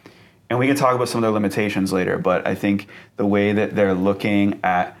looking, and we can talk about some of their limitations later, but I think the way that they're looking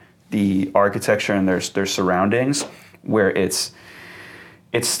at the architecture and their surroundings, where it's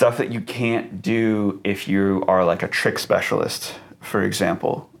stuff that you can't do if you are like a trick specialist, for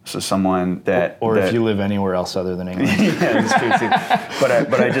example. So someone that... Or if you live anywhere else other than England. Yeah, that's true too.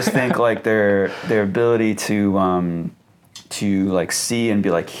 But I just think like their ability to like see and be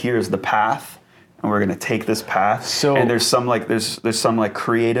like, here's the path, and we're gonna take this path. So, and there's some like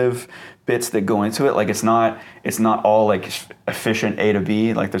creative bits that go into it. Like it's not all like efficient A to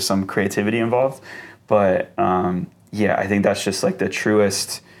B. Like there's some creativity involved. But yeah, I think that's just like the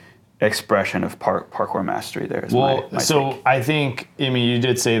truest expression of parkour mastery there. Well, so take. I think, I mean, you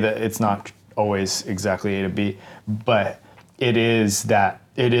did say that it's not always exactly A to B, but it is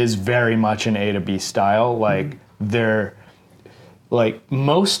very much an A to B style. Like they're like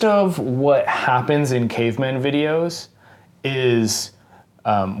most of what happens in Caveman videos is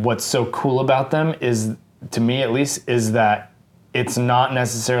what's so cool about them is, to me at least, is that it's not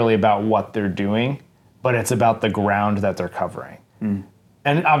necessarily about what they're doing, but it's about the ground that they're covering.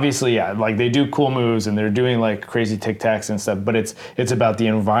 And obviously, yeah, like they do cool moves and they're doing like crazy tic-tacs and stuff, but it's about the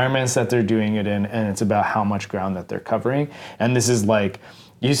environments that they're doing it in, and it's about how much ground that they're covering. And this is like,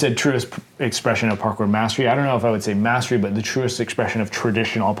 you said truest expression of parkour mastery. I don't know if I would say mastery, but the truest expression of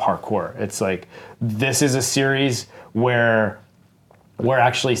traditional parkour. It's like, this is a series where we're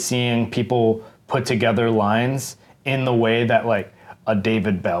actually seeing people put together lines in the way that like a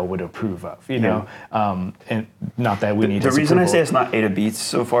David Bell would approve of, you know? And not that we need the his reason I approval. say it's not Ada Beats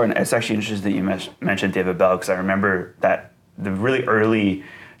so far, and it's actually interesting that you mentioned David Bell, because I remember that the really early,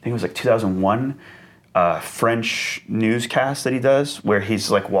 I think it was like 2001, French newscast that he does, where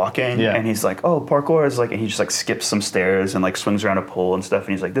he's like walking and he's like, oh, parkour is like, and he just like skips some stairs and like swings around a pole and stuff,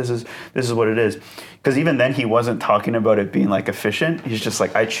 and he's like, this is what it is. Because even then he wasn't talking about it being like efficient. He's just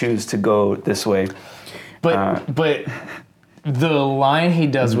like, I choose to go this way. But the line he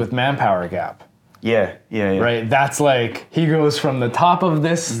does with Manpower Gap. Yeah. Right? That's like, he goes from the top of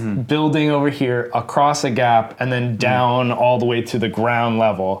this building over here, across a gap, and then down all the way to the ground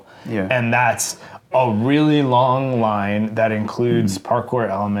level. Yeah. And that's a really long line that includes parkour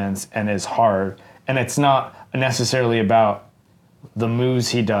elements and is hard. And it's not necessarily about the moves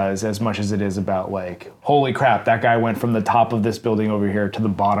he does as much as it is about like, holy crap, that guy went from the top of this building over here to the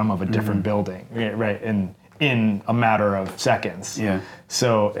bottom of a different building, right? And in a matter of seconds. Yeah.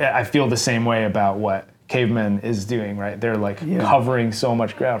 So I feel the same way about what Caveman is doing, right? They're like covering so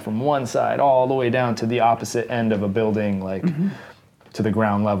much ground from one side all the way down to the opposite end of a building, like to the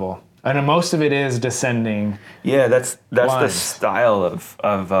ground level. And most of it is descending. Yeah, that's lines. the style of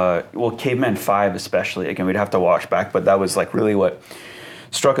Caveman 5 especially. Again, we'd have to watch back, but that was like really what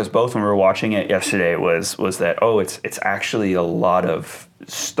struck us both when we were watching it yesterday was that, it's actually a lot of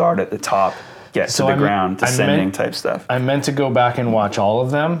start at the top, get to the ground, descending type stuff. I meant to go back and watch all of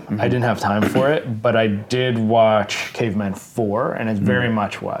them. I didn't have time for it, but I did watch Caveman 4, and it very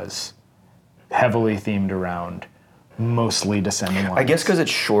much was heavily themed around mostly descending lines. I guess because it's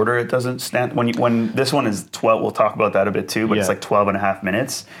shorter, it doesn't stand. When this one is 12, we'll talk about that a bit too, but it's like 12 and a half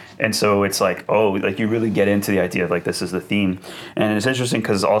minutes. And so it's like, like you really get into the idea of like, this is the theme. And it's interesting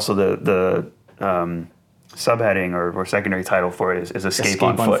because also the subheading or secondary title for it is Escape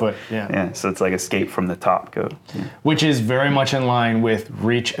on Foot. Yeah, so it's like escape from the top, which is very much in line with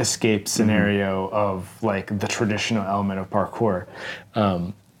reach escape scenario of like the traditional element of parkour.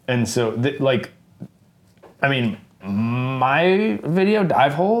 And so my video,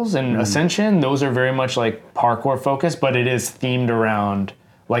 Dive Holes and Ascension, those are very much like parkour focused, but it is themed around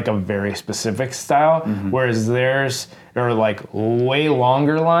like a very specific style, whereas theirs are like way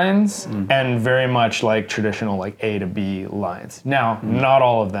longer lines and very much like traditional like A to B lines. Now, not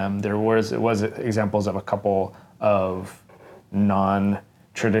all of them. It was examples of a couple of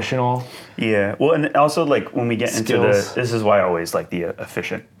non-traditional. Yeah, well, and also like when we get into this is why I always like the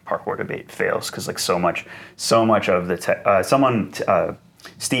efficient parkour debate fails, because like so much of the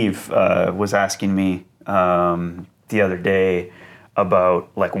Steve was asking me the other day about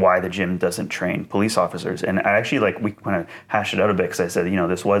like why the gym doesn't train police officers, and I actually we kind of hashed it out a bit, because I said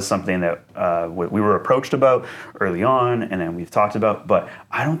this was something that we were approached about early on, and then we've talked about, but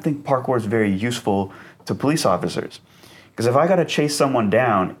I don't think parkour is very useful to police officers, because if I got to chase someone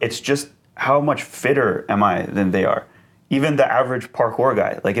down, it's just how much fitter am I than they are. Even the average parkour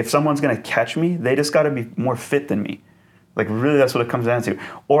guy, like if someone's gonna catch me, they just gotta be more fit than me. Like really, that's what it comes down to.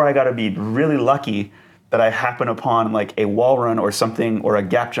 Or I gotta be really lucky that I happen upon like a wall run or something, or a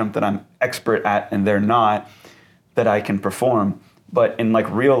gap jump that I'm expert at and they're not, that I can perform. But in like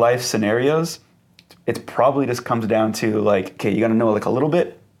real life scenarios, it probably just comes down to like, okay, you gotta know like a little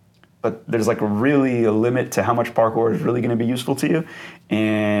bit, but there's like really a limit to how much parkour is really gonna be useful to you.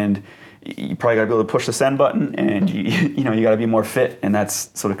 And you probably got to be able to push the send button, and you got to be more fit, and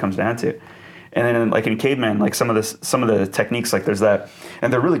that's what it comes down to. And then like in Caveman, like some of the techniques, like there's that,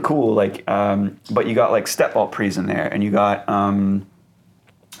 and they're really cool. Like, but you got like step vault prees in there, and you got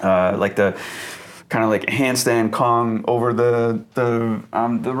like the kind of like handstand Kong over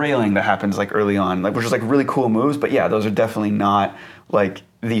the railing that happens like early on, like which is like really cool moves. But yeah, those are definitely not like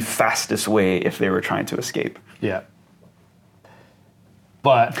the fastest way if they were trying to escape. Yeah.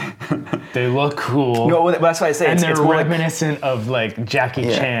 But they look cool. No, that's why I say it's more reminiscent of like Jackie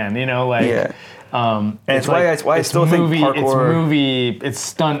Chan, and it's why I still think parkour. It's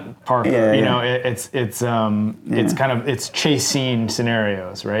stunt parkour. It's chase scene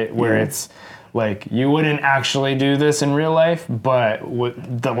scenarios, right? Where it's like you wouldn't actually do this in real life, but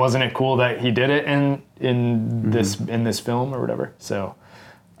wasn't it cool that he did it in this film or whatever? So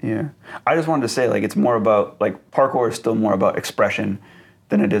yeah, I just wanted to say like it's more about like parkour is still more about expression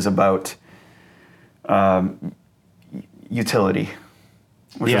than it is about utility,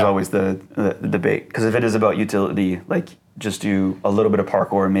 which is always the debate. Because if it is about utility, like just do a little bit of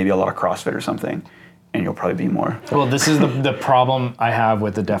parkour and maybe a lot of CrossFit or something, and you'll probably be more. Well, this is the problem I have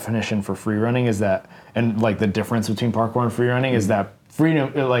with the definition for free running is that, and like the difference between parkour and free running is that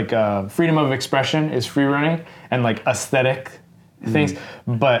freedom of expression is free running, and like aesthetic things,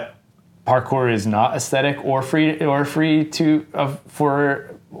 but parkour is not aesthetic or free to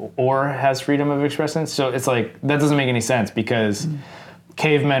or has freedom of expression. So it's like that doesn't make any sense because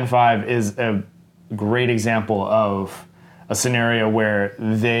Cavemen 5 is a great example of a scenario where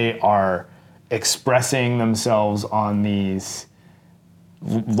they are expressing themselves on these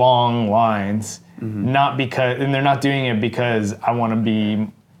long lines, not because, and they're not doing it because I want to be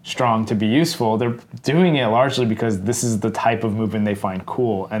strong to be useful. They're doing it largely because this is the type of movement they find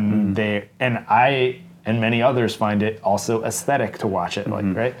cool, and I and many others find it also aesthetic to watch it, like,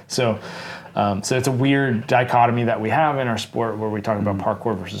 right? So it's a weird dichotomy that we have in our sport where we talk about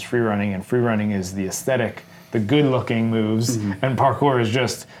parkour versus free running, and free running is the aesthetic, the good-looking moves, and parkour is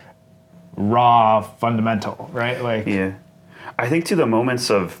just raw, fundamental, right? Like, yeah, I think to the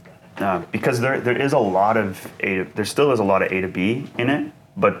moments of because there is a lot of there still is a lot of A to B in it,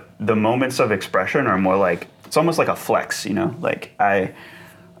 but the moments of expression are more like it's almost like a flex, you know. Like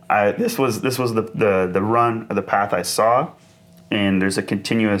this was the run or the path I saw, and there's a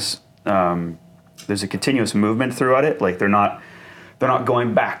continuous movement throughout it. Like they're not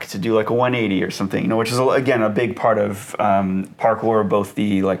going back to do like a 180 or something, you know, which is again a big part of parkour, both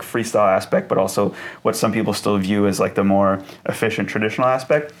the like freestyle aspect, but also what some people still view as like the more efficient traditional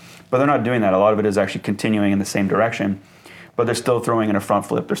aspect. But they're not doing that. A lot of it is actually continuing in the same direction, but they're still throwing in a front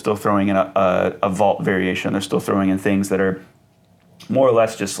flip. They're still throwing in a vault variation. They're still throwing in things that are more or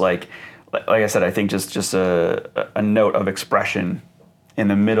less just like I said, I think just a note of expression in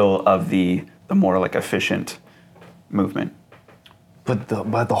the middle of the more like efficient movement. But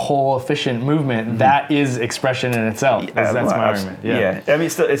the whole efficient movement, that is expression in itself. That's my argument. Yeah. I mean,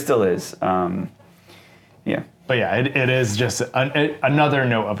 it still is. Yeah. But yeah, it is just another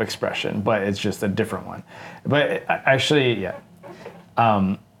note of expression, but it's just a different one. But actually, yeah.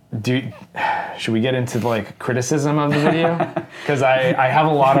 Should we get into like criticism of the video? Because I have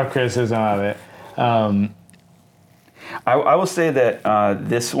a lot of criticism of it. I will say that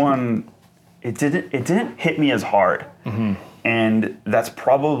this one, it didn't hit me as hard, and that's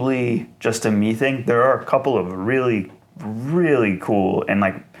probably just a me thing. There are a couple of really, really cool and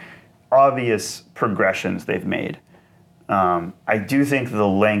like obvious progressions they've made. I do think the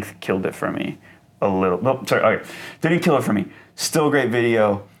length killed it for me a little. No, sorry, okay. Didn't kill it for me. Still a great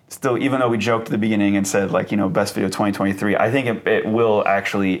video. Still, even though we joked at the beginning and said like, you know, best video 2023, I think it will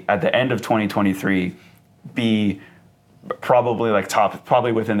actually at the end of 2023 be probably like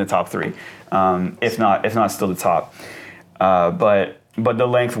probably within the top 3, if not still the top. But the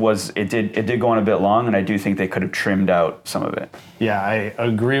length it did go on a bit long, and I do think they could have trimmed out some of it. Yeah, I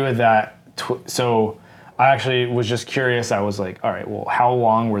agree with that. So I actually was just curious. I was like, all right, well, how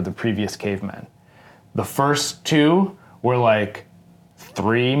long were the previous Cavemen? The first 2 were like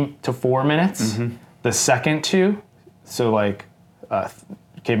 3 to 4 minutes. The second 2, so like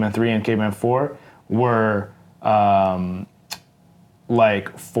Caveman 3 and Caveman 4, were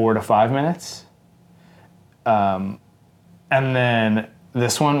like 4 to 5 minutes. And then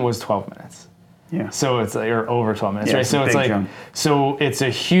this one was 12 minutes. Yeah. So it's like, or over 12 minutes, Yeah, right? it's So a it's big like, jump. so it's a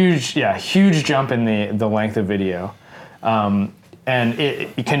huge jump in the length of video. And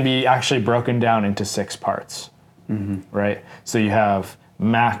it can be actually broken down into 6 parts, right? So you have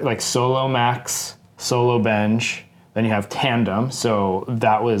solo max, solo bench, then you have tandem. So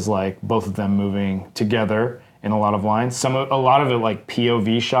that was like both of them moving together in a lot of lines. A lot of it like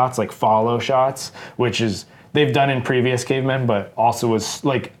POV shots, like follow shots, which is they've done in previous Cavemen, but also was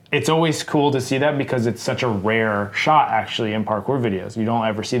like, it's always cool to see that because it's such a rare shot actually in parkour videos. You don't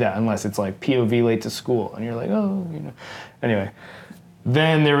ever see that unless it's like POV late to school and you're like, oh, you know. Anyway,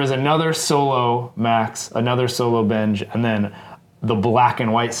 then there was another solo max, another solo bench, and then the black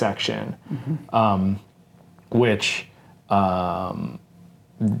and white section, which didn't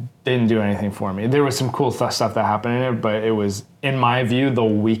do anything for me. There was some cool stuff that happened in it, but it was, in my view, the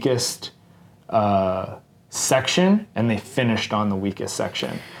weakest section, and they finished on the weakest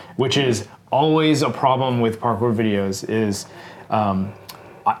section, which is always a problem with parkour videos. Is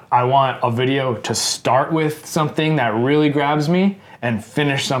I want a video to start with something that really grabs me and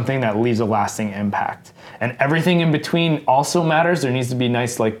finish something that leaves a lasting impact. And everything in between also matters. There needs to be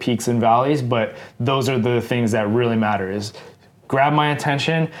nice like peaks and valleys, but those are the things that really matter, is grab my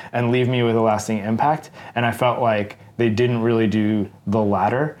attention and leave me with a lasting impact. And I felt like they didn't really do the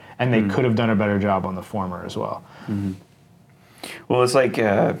latter, and they could have done a better job on the former as well. Well, it's like,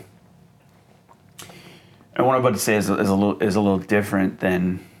 and what I'm about to say is a little different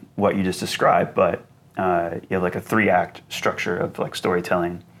than what you just described, but you have like a 3-act structure of like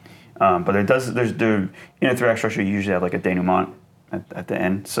storytelling. But in a 3-act structure, you usually have like a denouement at the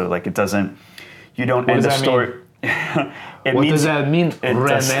end. So like you don't end the story. What does that mean,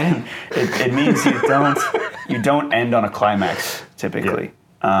 René? It means you don't end on a climax typically.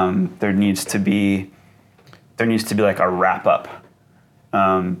 Yeah. There needs to be like a wrap up.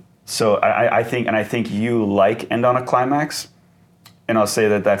 So I think you like end on a climax, and I'll say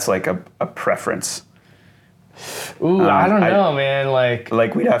that that's like a preference. Ooh, I don't know, man. Like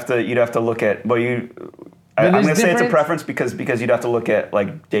you'd have to look at. Well, I'm going to say it's a preference because you'd have to look at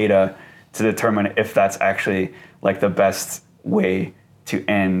like data to determine if that's actually like the best way to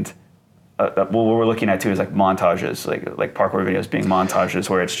end. What we're looking at too is like montages, like parkour videos being montages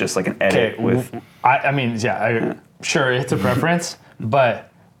where it's just like an edit with. Sure, it's a preference,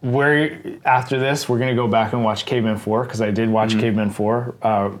 but after this we're gonna go back and watch Caveman 4 because I did watch Caveman 4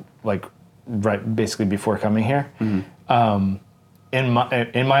 right basically before coming here. In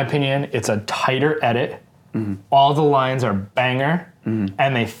my opinion, it's a tighter edit. All the lines are banger,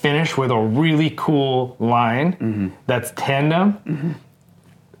 and they finish with a really cool line that's tandem,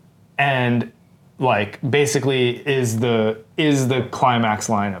 and like basically is the climax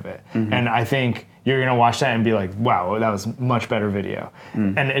line of it. And I think you're gonna watch that and be like, wow, that was much better video.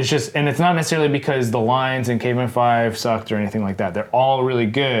 And it's not necessarily because the lines in Caveman 5 sucked or anything like that. They're all really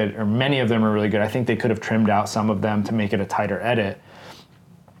good, or many of them are really good. I think they could have trimmed out some of them to make it a tighter edit.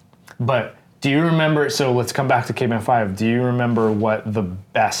 But do you remember, so let's come back to Caveman 5. Do you remember what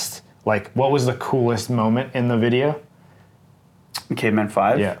was the coolest moment in the video? Caveman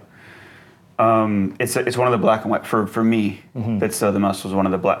 5? Yeah. It's one of the black and white, for me, that's the most was one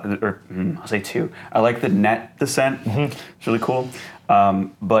of the black, I'll say two. I like the net descent. It's really cool.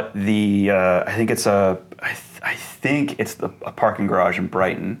 But I think it's a parking garage in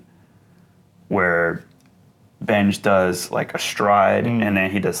Brighton where Benj does like a stride and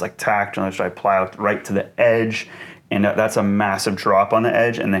then he does like tact and stride plow right to the edge, and that's a massive drop on the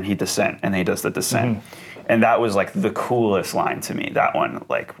edge, and then he does the descent. And that was like the coolest line to me. That one,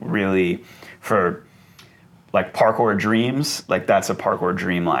 like really for like parkour dreams, like that's a parkour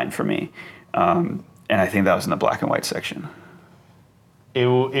dream line for me. And I think that was in the black and white section.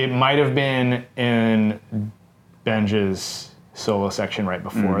 It might have been in Benj's solo section right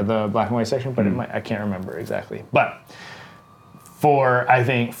before the black and white section, but I can't remember exactly. But I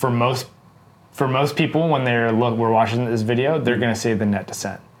think for most people when we're watching this video, they're gonna say the net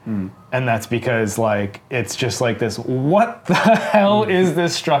descent. And that's because like it's just like this, what the hell is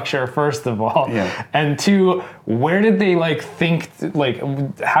this structure, first of all? Yeah. And two, where did they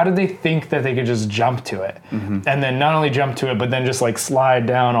how did they think that they could just jump to it? And then not only jump to it, but then just like slide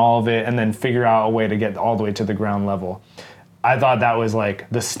down all of it and then figure out a way to get all the way to the ground level. I thought that was like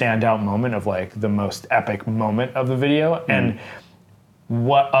the standout moment of like the most epic moment of the video. And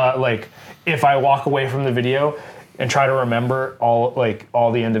what if I walk away from the video and try to remember all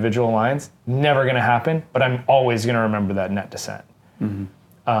the individual lines, never gonna happen, but I'm always gonna remember that net descent. And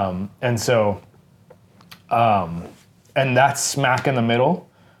that's smack in the middle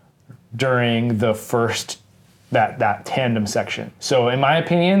during the first that tandem section. So in my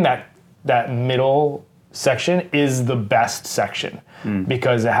opinion, that middle section is the best section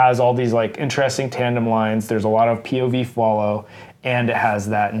because it has all these like interesting tandem lines. There's a lot of POV follow, and it has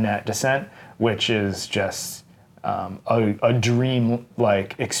that net descent, which is just a dream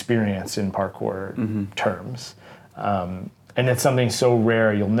like experience in parkour terms. And it's something so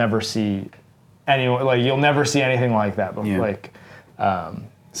rare you'll never see anyone you'll never see anything like that before.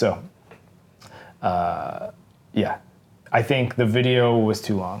 I think the video was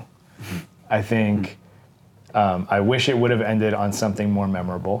too long. I think I wish it would have ended on something more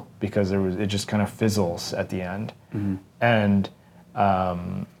memorable because it just kind of fizzles at the end. And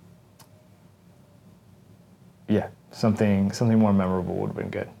something more memorable would have been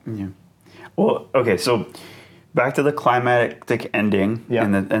good. Yeah. Well, okay, so back to the climactic ending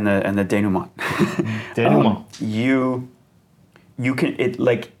and the denouement. Denouement. You can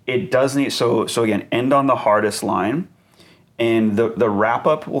it does need so again, end on the hardest line, and the wrap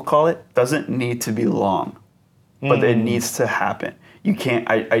up, we'll call it, doesn't need to be long. But it needs to happen. You can't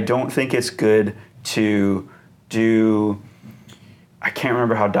I don't think it's good to do, I can't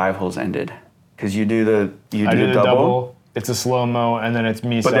remember how Dive Holes ended. Because you do the double. It's a slow-mo, and then it's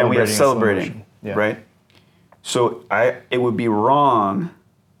me but then we are celebrating, right? So it would be wrong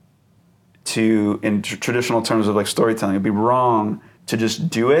to, in traditional terms of like storytelling, it'd be wrong to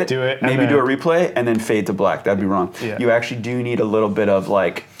just do it, maybe do a replay, and then fade to black. That'd be wrong. Yeah. You actually do need a little bit of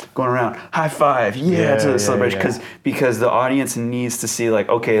like going around, high five, to the celebration, because the audience needs to see like,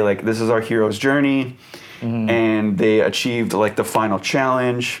 okay, like this is our hero's journey, and they achieved like the final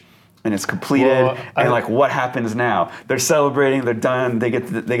challenge. and it's completed, and like what happens now? They're celebrating, they're done, they get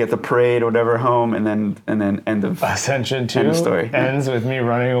the parade or whatever home, and then end of Ascension 2 end of story. ends with me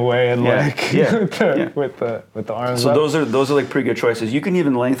running away and with the arms so up. those are like pretty good choices. You can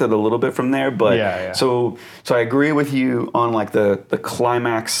even lengthen it a little bit from there, but so I agree with you on like the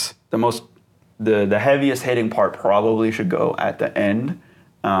climax, the heaviest hitting part probably should go at the end,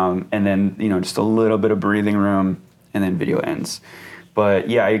 and then just a little bit of breathing room, and then video ends. But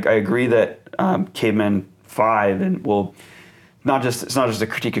yeah, I agree that Caveman 5, and it's not just a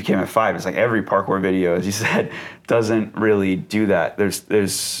critique of Caveman 5. It's like every parkour video, as you said, doesn't really do that.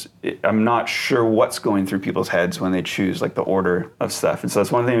 I'm not sure what's going through people's heads when they choose like the order of stuff. And so that's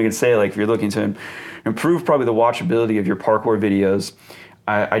one thing we can say. Like if you're looking to improve probably the watchability of your parkour videos,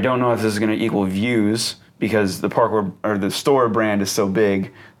 I don't know if this is going to equal views because the parkour or the store brand is so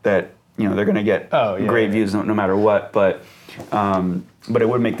big that they're going to get great views no matter what. But it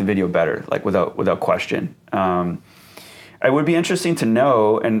would make the video better, like without question. It would be interesting to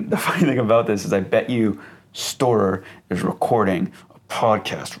know, and the funny thing about this is I bet you Storer is recording a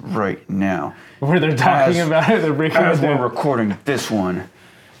podcast right now. Where they're talking about it, they're breaking it down. We're recording this one,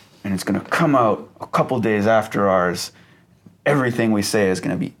 and it's going to come out a couple days after ours. Everything we say is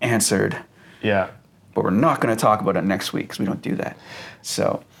going to be answered. Yeah. But we're not going to talk about it next week because we don't do that.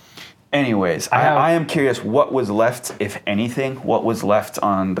 So... anyways, I am curious what was left, if anything, what was left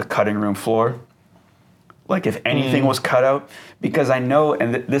on the cutting room floor. Like if anything was cut out. Because I know,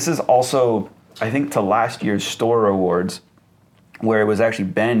 and this is also, I think, to last year's Store Awards, where it was actually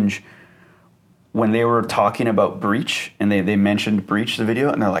Benj, when they were talking about Breach, and they mentioned Breach, the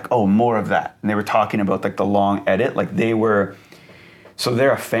video, and they're like, oh, more of that. And they were talking about like the long edit. Like so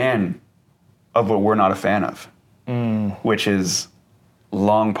they're a fan of what we're not a fan of, which is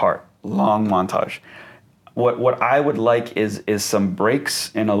long montage. What I would like is some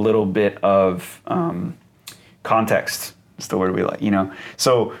breaks and a little bit of context. That's the word we like,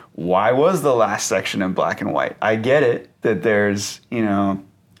 So why was the last section in black and white? I get it that there's,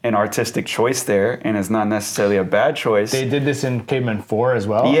 an artistic choice there, and it's not necessarily a bad choice. They did this in Caveman 4 as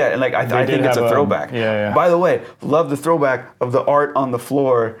well. Yeah, and like I think it's a throwback. Yeah. By the way, love the throwback of the art on the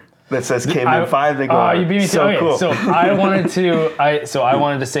floor that says Caveman 5. They go, you beat me so to cool. So I wanted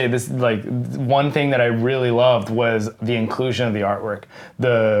to say this, like one thing that I really loved was the inclusion of the artwork.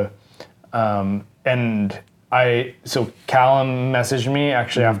 So Callum messaged me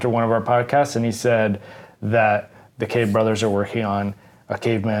actually after one of our podcasts, and he said that the Cave Brothers are working on a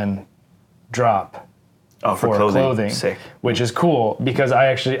Caveman drop for clothing. Sick. Which is cool because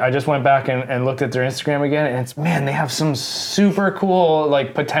I just went back and looked at their Instagram again, and they have some super cool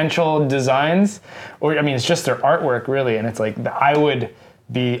like potential designs, it's just their artwork really, and it's like I would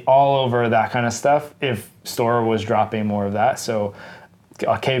be all over that kind of stuff if Store was dropping more of that. So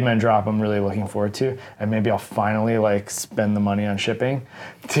a Caveman drop I'm really looking forward to, and maybe I'll finally like spend the money on shipping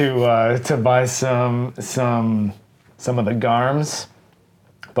to buy some of the Garms.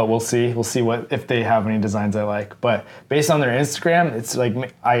 But we'll see what if they have any designs I like. But based on their Instagram, it's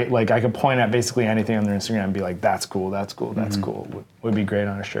like I could point at basically anything on their Instagram and be like, that's cool. Would be great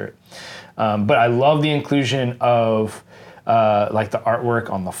on a shirt. But I love the inclusion of like the artwork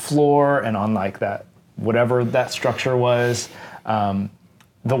on the floor and on like that whatever that structure was. The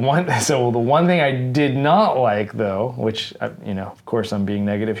one thing I did not like though, which of course I'm being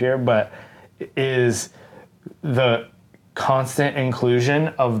negative here, but is the constant inclusion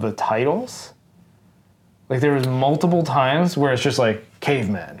of the titles. Like there was multiple times where it's just like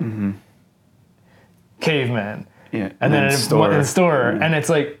Caveman, Caveman, yeah, and then Storer, and it's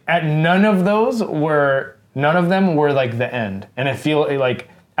like none of them were like the end, and I feel like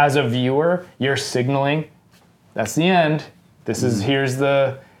as a viewer you're signaling that's the end. This is here's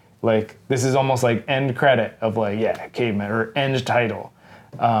the like this is almost like end credit of like Caveman or end title,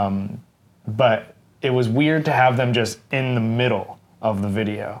 but it was weird to have them just in the middle of the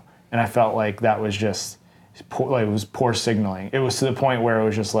video, and I felt like that was just poor, it was poor signaling. It was to the point where it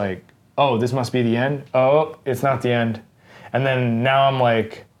was just like, oh, this must be the end. Oh, it's not the end. And then now I'm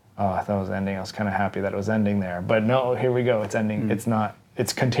like, oh, I thought it was ending. I was kind of happy that it was ending there, but no, here we go. It's ending. It's not.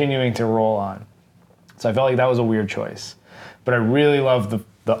 It's continuing to roll on. So I felt like that was a weird choice, but I really loved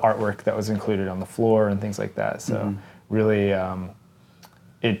the artwork that was included on the floor and things like that. So really,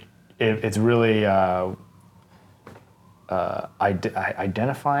 it's really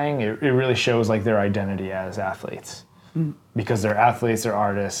identifying. It really shows like their identity as athletes, because they're athletes, they're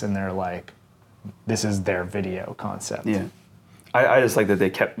artists, and they're like, this is their video concept. Yeah, I just like that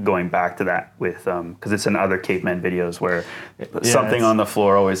they kept going back to that with because it's in other Caveman videos where something on the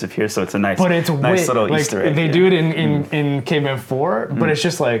floor always appears, so it's a nice, little Easter egg. They do it in Caveman 4, but it's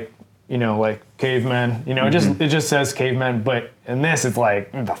just like like cavemen. It just says cavemen, but in this it's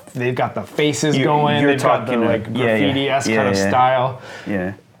like they've got the faces going. They've got the like graffiti-esque kind of style.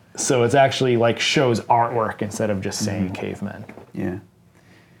 Yeah. So it's actually like shows artwork instead of just saying cavemen. Yeah.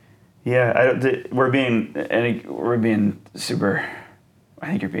 Yeah. We're being super. I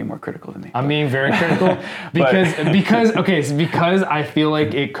think you're being more critical than me. I'm being very critical because I feel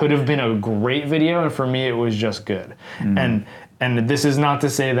like it could have been a great video, and for me it was just good. And this is not to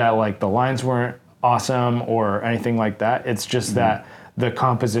say that like the lines weren't awesome or anything like that. It's just that the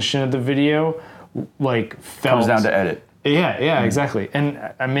composition of the video like comes down to edit. Yeah, exactly.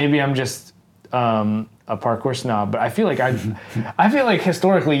 And maybe I'm just a parkour snob, but I feel like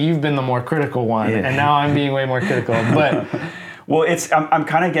historically you've been the more critical one, and now I'm being way more critical. But well, I'm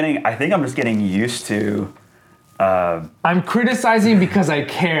kind of getting. I think I'm just getting used to. I'm criticizing because I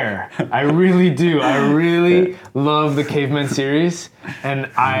care. I really do. I really love the Caveman series, and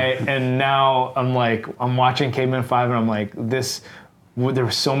now I'm watching Caveman 5, and I'm like, there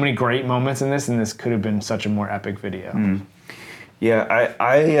were so many great moments in this, and this could have been such a more epic video. Yeah,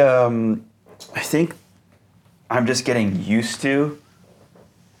 I think I'm just getting used to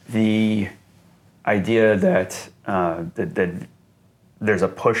the idea that that there's a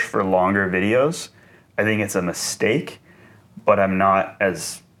push for longer videos. I think it's a mistake, but I'm not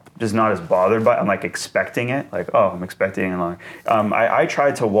as bothered by it. I'm like expecting it. Like, oh, I'm expecting a long. I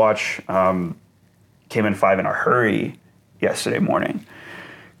tried to watch Caveman 5 in a hurry yesterday morning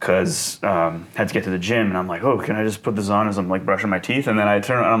because had to get to the gym, and I'm like, oh, can I just put this on as I'm like brushing my teeth? And then I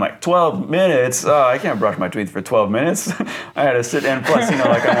turn and I'm like, 12 minutes? I can't brush my teeth for 12 minutes. I had to sit, and plus,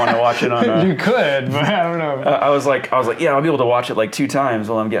 like I want to watch it on. You could, but I don't know. I was like, yeah, I'll be able to watch it like 2 times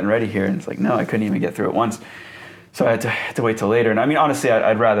while I'm getting ready here, and it's like, no, I couldn't even get through it once. So I had to wait till later. And I mean, honestly,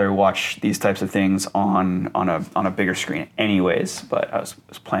 I'd rather watch these types of things on a bigger screen, anyways. But I was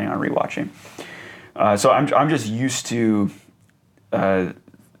planning on rewatching. So I'm just used to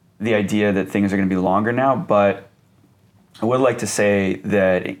the idea that things are going to be longer now, but I would like to say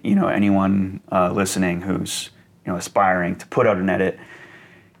that anyone listening who's aspiring to put out an edit,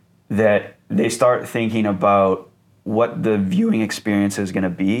 that they start thinking about what the viewing experience is going to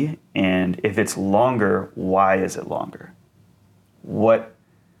be, and if it's longer, why is it longer? What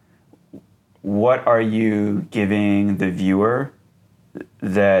are you giving the viewer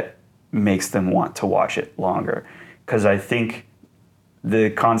that makes them want to watch it longer? Because I think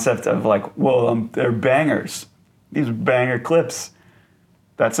the concept of like, well, they're bangers. These are banger clips.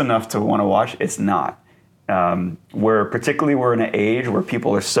 That's enough to want to watch. It's not. We're in an age where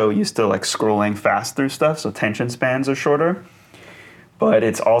people are so used to like scrolling fast through stuff, so attention spans are shorter. But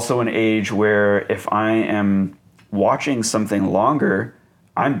it's also an age where if I am watching something longer,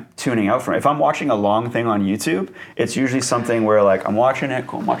 I'm tuning out from it. If I'm watching a long thing on YouTube, it's usually something where like I'm watching it,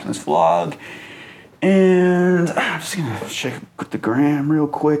 cool, I'm watching this vlog, and I'm just gonna check the gram real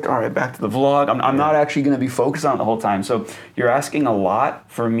quick. All right, back to the vlog. I'm not actually gonna be focused on it the whole time. So you're asking a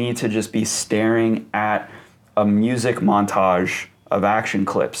lot for me to just be staring at a music montage of action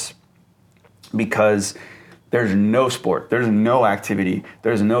clips, because there's no sport, there's no activity,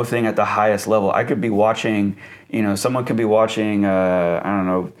 there's no thing at the highest level. I could be watching, someone could be watching, I don't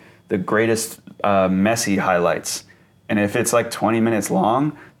know, the greatest Messi highlights. And if it's like 20 minutes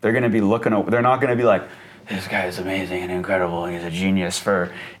long, they're going to be they're not going to be like, this guy is amazing and incredible and he's a genius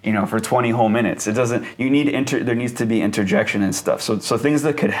for 20 whole minutes. It doesn't, there needs to be interjection and stuff. So things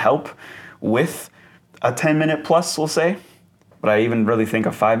that could help with a 10-minute plus, we'll say, but I even really think a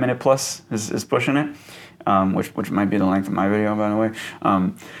 5-minute plus is pushing it, which might be the length of my video, by the way.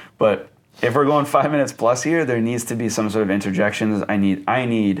 But if we're going 5 minutes plus here, there needs to be some sort of interjections. I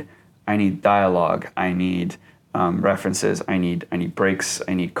need dialogue. I need references. I need breaks.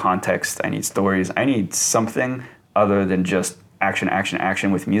 I need context. I need stories. I need something other than just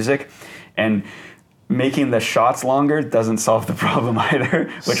action with music. And making the shots longer doesn't solve the problem either,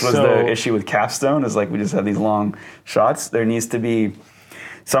 which was the issue with Capstone, is like we just have these long shots. There needs to be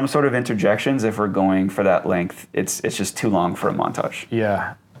some sort of interjections if we're going for that length. It's just too long for a montage.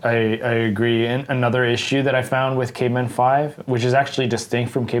 Yeah, I agree. And another issue that I found with Caveman 5, which is actually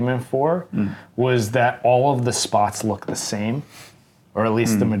distinct from Caveman 4, was that all of the spots look the same, or at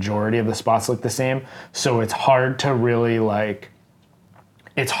least the majority of the spots look the same. So it's hard to really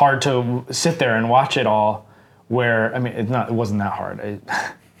it's hard to sit there and watch it all, where, I mean, it wasn't that hard.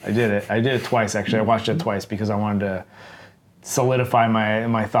 I did it twice, actually. I watched it twice because I wanted to solidify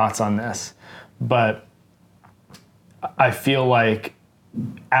my thoughts on this. But I feel like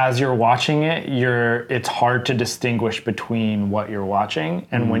as you're watching it, it's hard to distinguish between what you're watching,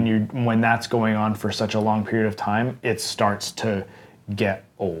 and when that's going on for such a long period of time, it starts to get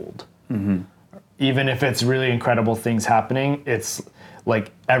old. Even if it's really incredible things happening, it's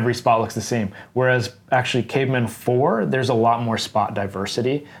like every spot looks the same. Whereas actually Caveman 4, there's a lot more spot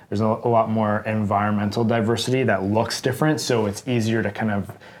diversity. There's a lot more environmental diversity that looks different. So it's easier to kind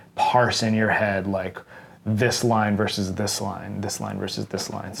of parse in your head, like this line versus this line versus this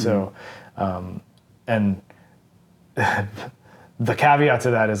line. So, and the caveat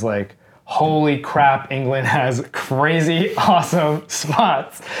to that is like, holy crap, England has crazy awesome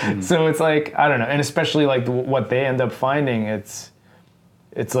spots. So it's like, I don't know. And especially like what they end up finding, it's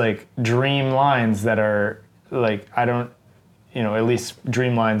like dream lines that are like, I don't, at least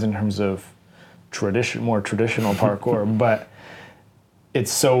dream lines in terms of more traditional parkour, but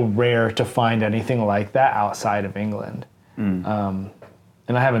it's so rare to find anything like that outside of England.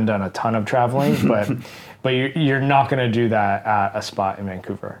 And I haven't done a ton of traveling, but you're not going to do that at a spot in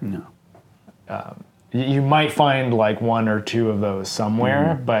Vancouver. No. You might find like one or two of those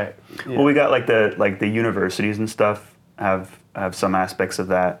somewhere, but yeah. Well, we got like the universities and stuff have some aspects of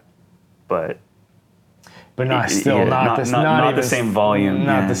that, but not even the same volume.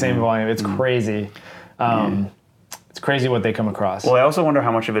 Not the same volume. It's crazy. It's crazy what they come across. Well, I also wonder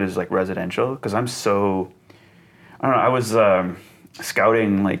how much of it is like residential, because I don't know. I was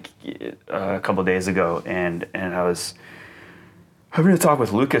scouting like a couple of days ago, and I was having a talk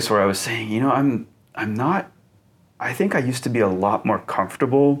with Lucas where I was saying, I'm not. I think I used to be a lot more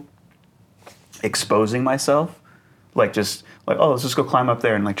comfortable exposing myself. Like just like, oh, let's just go climb up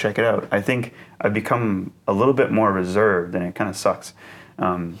there and like check it out. I think I've become a little bit more reserved, and it kind of sucks.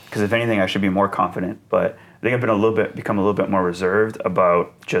 Because if anything, I should be more confident. But I think I've become a little bit more reserved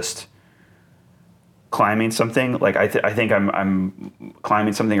about just climbing something. Like I think I'm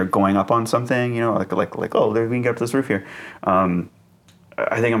climbing something or going up on something. Like oh, there we can get up to this roof here. I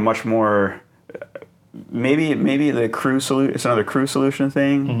think I'm much more. Maybe the crew solution. It's another crew solution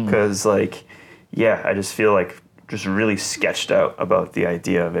thing, because I just feel like just really sketched out about the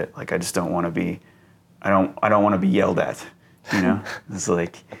idea of it. Like I just don't want to be. I don't want to be yelled at. It's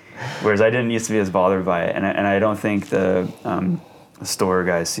like, whereas I didn't used to be as bothered by it, and I don't think the store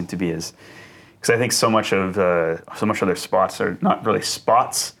guys seem to be as, because I think so much of their spots are not really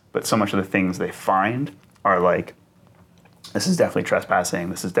spots, but so much of the things they find are like, this is definitely trespassing.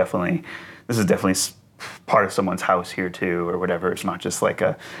 This is definitely part of someone's house here too, or whatever. It's not just like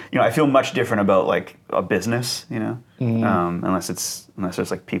I feel much different about like a business, unless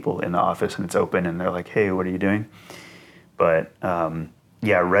there's like people in the office and it's open and they're like, hey, what are you doing? But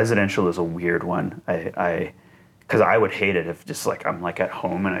residential is a weird one. Because I would hate it if just like I'm like at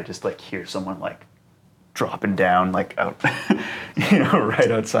home and I just like hear someone like dropping down like out, right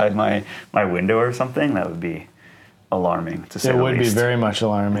outside my window or something. That would be alarming to say the least. It would be very much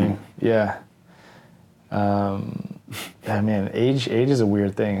alarming. Yeah. Man, age is a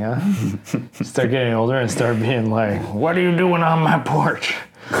weird thing, huh? Start getting older and start being like, what are you doing on my porch?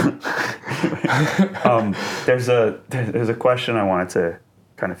 There's a question I wanted to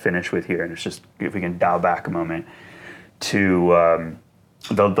kind of finish with here, and it's just if we can dial back a moment to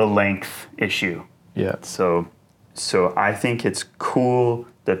the length issue. Yeah. So I think it's cool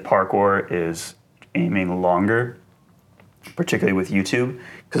that parkour is aiming longer, particularly with YouTube,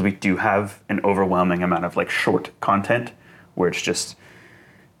 because we do have an overwhelming amount of like short content where it's just,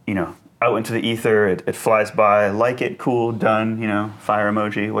 out into the ether, it flies by, like it, cool, done, fire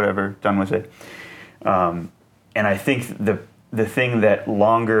emoji, whatever, done with it. And I think the thing that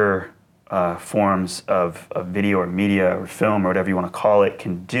longer forms of video or media or film or whatever you want to call it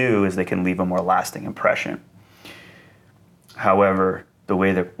can do is they can leave a more lasting impression. However, the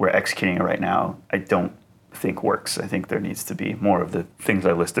way that we're executing it right now, I don't think works. I think there needs to be more of the things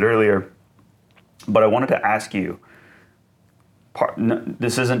I listed earlier. But I wanted to ask you,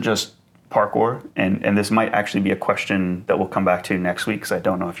 this isn't just parkour, and this might actually be a question that we'll come back to next week, because I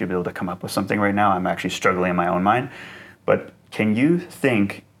don't know if you'll be able to come up with something right now. I'm actually struggling in my own mind. But can you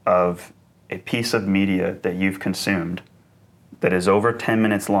think of a piece of media that you've consumed that is over 10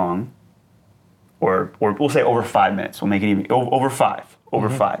 minutes long, or we'll say over 5 minutes, we'll make it even, over five,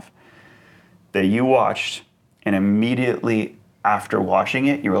 that you watched, and immediately after watching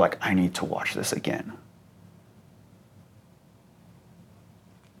it, you were like, I need to watch this again?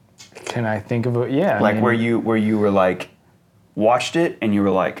 Can I think of it? Yeah. Like where you were like, watched it, and you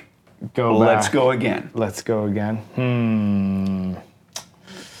were like, let's go again. Let's go again.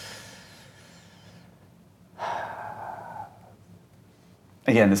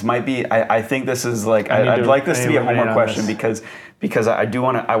 Again, this might be, I think this is like, I'd like this to be a homework question, because I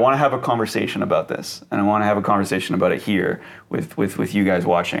want to have a conversation about this, and I want to have a conversation about it here with you guys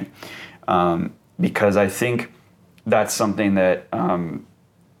watching, because I think that's something that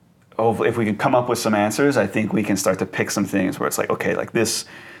hopefully if we can come up with some answers, I think we can start to pick some things where it's like, okay, like this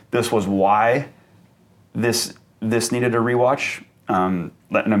was why this needed a rewatch, an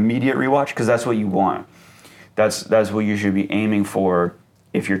immediate rewatch, because that's what you want. That's what you should be aiming for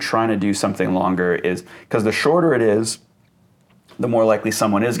if you're trying to do something longer, is because the shorter it is, the more likely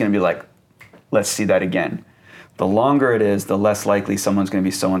someone is going to be like, let's see that again. The longer it is, the less likely someone's going to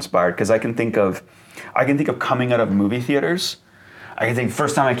be so inspired. Because I can think of coming out of movie theaters. I can think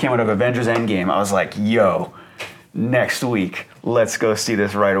first time I came out of Avengers Endgame, I was like, yo, next week, let's go see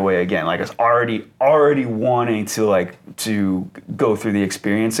this right away again. Like, I was already wanting to go through the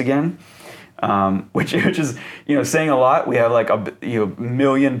experience again. Which is, saying a lot. We have like a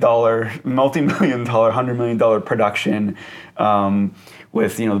multi-million dollar, $100 million production,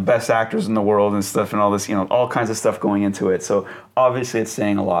 with the best actors in the world and stuff, and all this, all kinds of stuff going into it. So obviously it's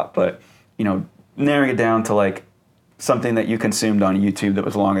saying a lot, but narrowing it down to like something that you consumed on YouTube that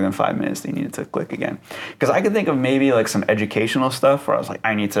was longer than 5 minutes that you needed to click again. Because I could think of maybe like some educational stuff where I was like,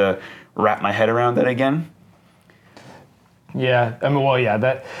 I need to wrap my head around that again. Yeah, I mean, well, yeah,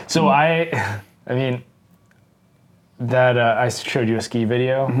 that. So I I showed you a ski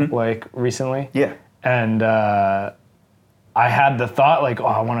video like recently. Yeah. And I had the thought like, oh,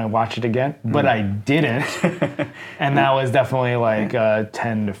 I want to watch it again, but I didn't. And that was definitely like a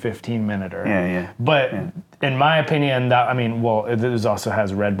 10 to 15 minute. Yeah. But in my opinion, this also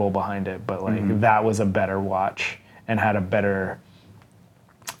has Red Bull behind it, but like that was a better watch and had a better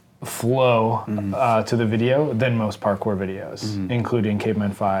flow to the video than most parkour videos, including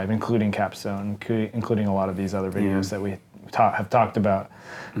Caveman 5, including Capstone, including a lot of these other videos that we have talked about.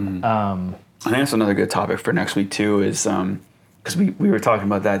 I think that's another good topic for next week too, is because we were talking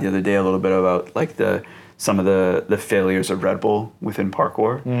about that the other day a little bit about like some of the failures of Red Bull within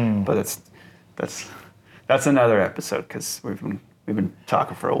parkour, but that's another episode because we've been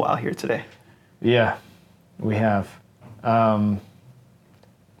talking for a while here today. Yeah, we have.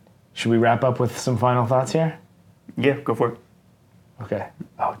 Should we wrap up with some final thoughts here? Yeah, go for it. Okay.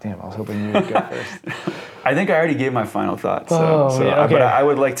 Oh, damn, I was hoping you would go first. I think I already gave my final thoughts. Yeah, okay. But I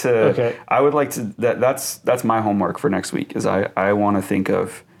would like to. Okay. I would like to. That's my homework for next week. Is I want to think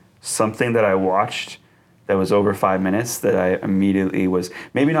of something that I watched that was over 5 minutes that I immediately was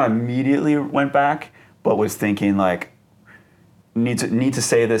maybe not immediately went back, but was thinking like need to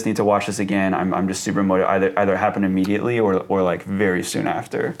say this, need to watch this again. I'm just super motivated. Either happen immediately or like very soon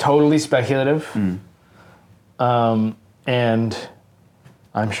after. Totally speculative. And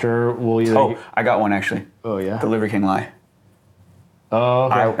I'm sure we'll either. Oh, I got one actually. Oh yeah. The Liver King Lie. Oh.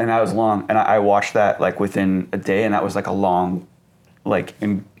 Okay. And that was long, and I watched that like within a day, and that was like a long, like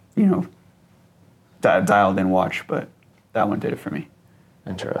dialed in watch, but that one did it for me.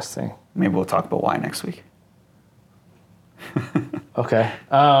 Interesting. Maybe we'll talk about why next week. Okay.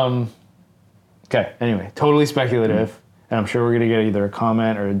 Okay. Anyway, totally speculative, and I'm sure we're gonna get either a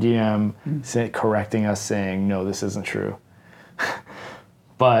comment or a DM correcting us saying no, this isn't true.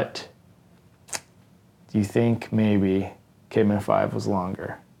 But do you think maybe Caveman 5 was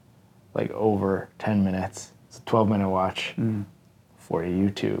longer, like over 10 minutes? It's a 12-minute watch for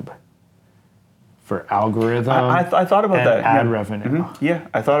YouTube, for algorithm. I thought about that. Ad revenue. Yeah,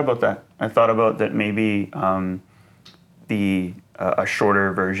 I thought about that. I thought about that maybe a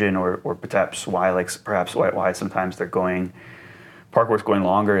shorter version or perhaps why sometimes parkour's going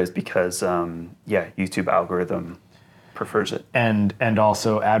longer is because YouTube algorithm prefers it. And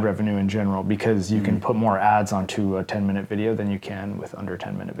also ad revenue in general, because you can put more ads onto a 10-minute video than you can with under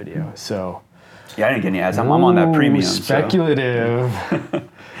 10-minute video. So yeah, I didn't get any ads. I'm on that premium. Speculative. So.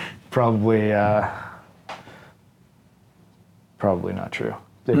 Probably not true.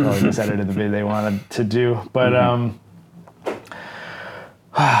 They probably just edited the video they wanted to do. But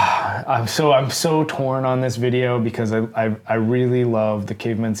I'm so torn on this video because I really love the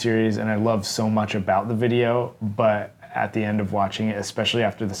Caveman series and I love so much about the video, but at the end of watching it, especially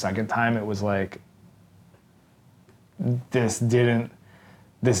after the second time, it was like this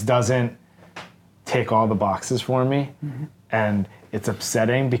doesn't tick all the boxes for me. And it's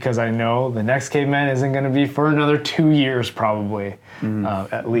upsetting because I know the next Caveman isn't going to be for another 2 years probably,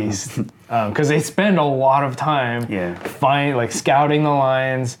 at least. Because they spend a lot of time scouting the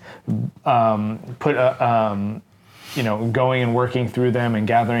lines, going and working through them and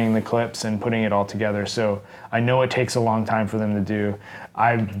gathering the clips and putting it all together. So I know it takes a long time for them to do.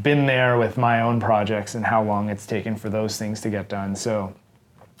 I've been there with my own projects and how long it's taken for those things to get done. So,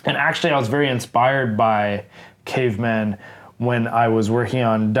 and actually I was very inspired by Cavemen when I was working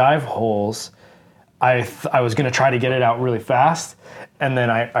on dive holes. I was going to try to get it out really fast. And then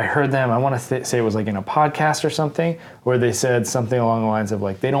I heard them, I want to say it was like in a podcast or something, where they said something along the lines of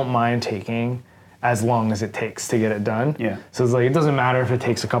like, they don't mind taking as long as it takes to get it done. Yeah. So it's like, it doesn't matter if it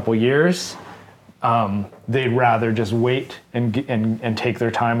takes a couple years. They'd rather just wait and take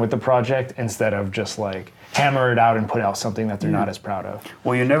their time with the project instead of just like hammer it out and put out something that they're not as proud of.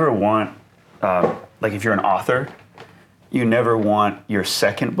 Well, you never want, like if you're an author, you never want your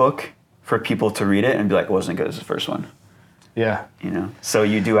second book for people to read it and be like, it wasn't as good as the first one. Yeah. You know, so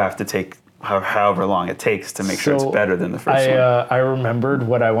you do have to take however long it takes to make sure it's better than the first one. I remembered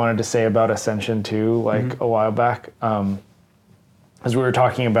what I wanted to say about Ascension 2 like a while back, as we were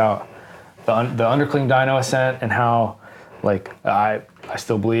talking about the Undercling Dino Ascent and how like I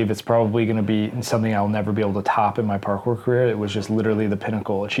still believe it's probably going to be something I'll never be able to top in my parkour career. It was just literally the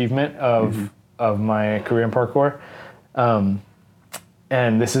pinnacle achievement of my career in parkour.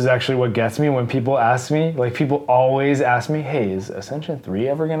 And this is actually what gets me when people ask me, like people always ask me, hey, is Ascension 3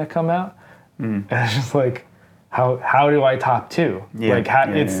 ever going to come out? And it's just like, how do I top 2? Yeah, like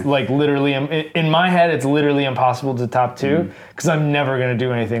it's like literally, in my head, it's literally impossible to top 2 because I'm never going to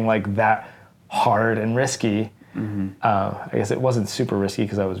do anything like that hard and risky. I guess it wasn't super risky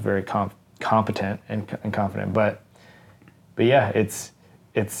because I was very competent and confident, but yeah, it's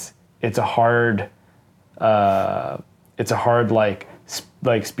a hard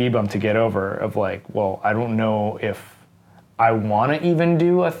like speed bump to get over of like, well, I don't know if I want to even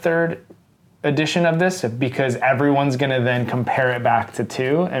do a third edition of this because everyone's going to then compare it back to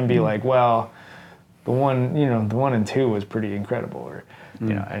 2 and be like, well, the 1 and 2 was pretty incredible, or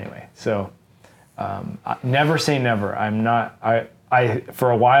anyway. So never say never. I for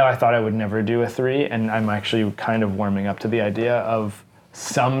a while I thought I would never do a 3, and I'm actually kind of warming up to the idea of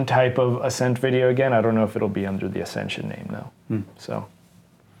some type of Ascent video again. I don't know if it'll be under the Ascension name though. So.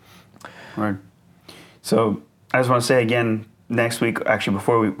 Right. So I just want to say again, next week, actually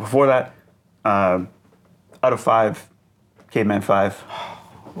before that, out of 5, Caveman 5.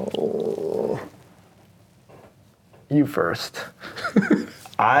 Oh. You first.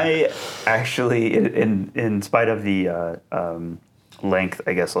 I actually, in spite of the length,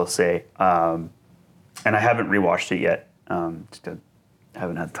 I guess I'll say, and I haven't rewatched it yet. Just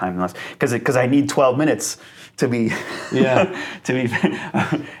haven't had time unless because I need 12 minutes to be to be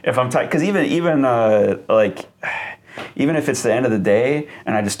if I'm tight, because even like even if it's the end of the day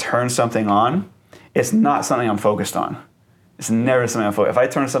and I just turn something on, it's not something I'm focused on. It's never something I'm focused. If I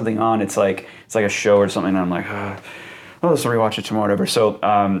turn something on, it's like a show or something, and I'm like, well, let's rewatch it tomorrow, whatever. So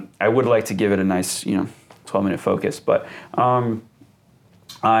I would like to give it a nice 12-minute focus, but I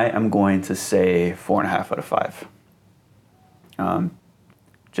am going to say 4.5 out of 5.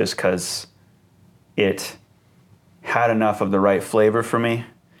 Just because it had enough of the right flavor for me.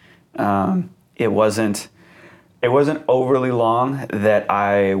 It wasn't overly long that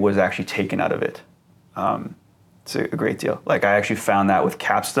I was actually taken out of it. It's a great deal. Like I actually found that with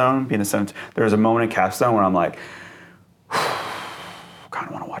Capstone being there was a moment in Capstone where I'm like, kind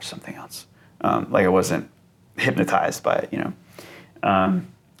of want to watch something else. Like I wasn't hypnotized by it,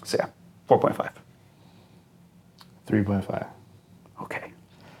 So yeah, 4.5. 3.5. Okay.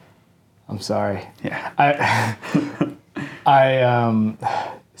 I'm sorry. Yeah. I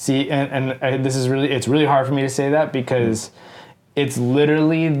see, and this is it's really hard for me to say that because it's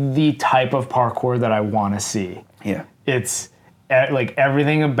literally the type of parkour that I want to see. Yeah. It's like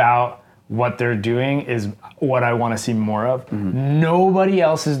everything about what they're doing is what I want to see more of. Nobody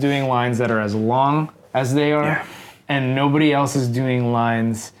else is doing lines that are as long as they are, and nobody else is doing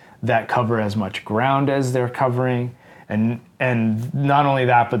lines that cover as much ground as they're covering. And not only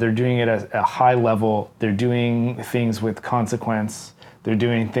that, but they're doing it at a high level. They're doing things with consequence. They're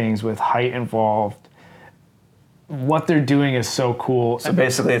doing things with height involved. What they're doing is so cool. So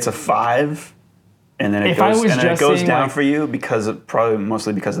basically it's a 5, and then it goes down for you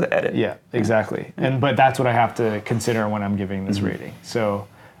mostly because of the edit. Yeah, exactly. But that's what I have to consider when I'm giving this rating. So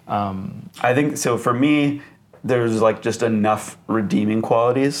I think so for me, there's like just enough redeeming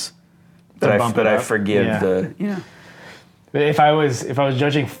qualities that I forgive the. But if I was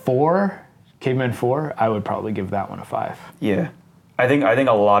judging Caveman 4, I would probably give that one a 5. Yeah, I think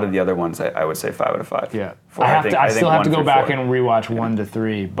a lot of the other ones I would say 5 out of 5. Yeah, 4, I still have to go back 4. and rewatch 1 to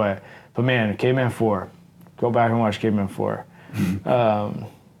 3, but man, Caveman 4, go back and watch Caveman 4.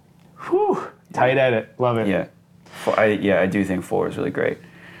 Tight edit, love it. Yeah, I do think 4 is really great.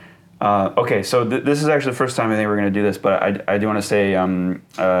 Okay, so this is actually the first time I think we're going to do this, but I do want to say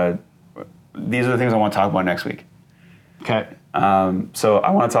these are the things I want to talk about next week. Okay. So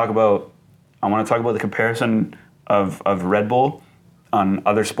I want to talk about the comparison of Red Bull on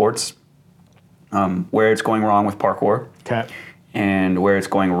other sports, where it's going wrong with parkour, Okay. and where it's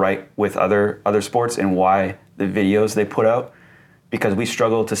going right with other sports, and why the videos they put out, because we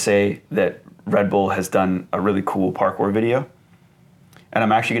struggle to say that Red Bull has done a really cool parkour video. And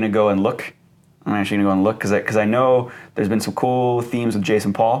I'm actually going to go and look. Because I know there's been some cool themes with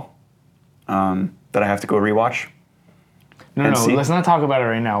Jason Paul that I have to go rewatch. No, let's not talk about it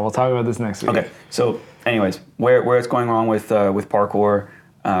right now. We'll talk about this next week. Okay, so anyways, where it's going wrong with parkour,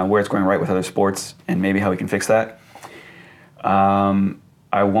 where it's going right with other sports, and maybe how we can fix that.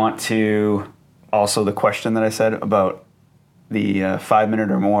 I want to also, the question that I said about the 5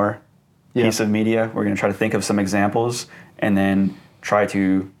 minute or more piece of media, we're going to try to think of some examples and then try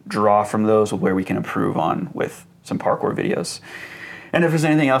to draw from those where we can improve on with some parkour videos. And if there's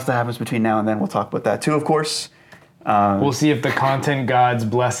anything else that happens between now and then, we'll talk about that too, of course. We'll see if the content gods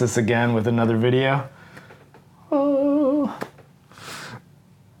bless us again with another video. Oh.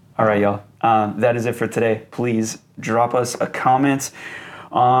 All right, y'all. That is it for today. Please drop us a comment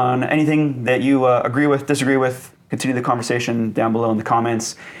on anything that you agree with, disagree with. Continue the conversation down below in the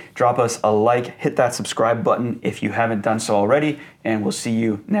comments. Drop us a like, hit that subscribe button if you haven't done so already, and we'll see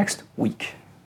you next week.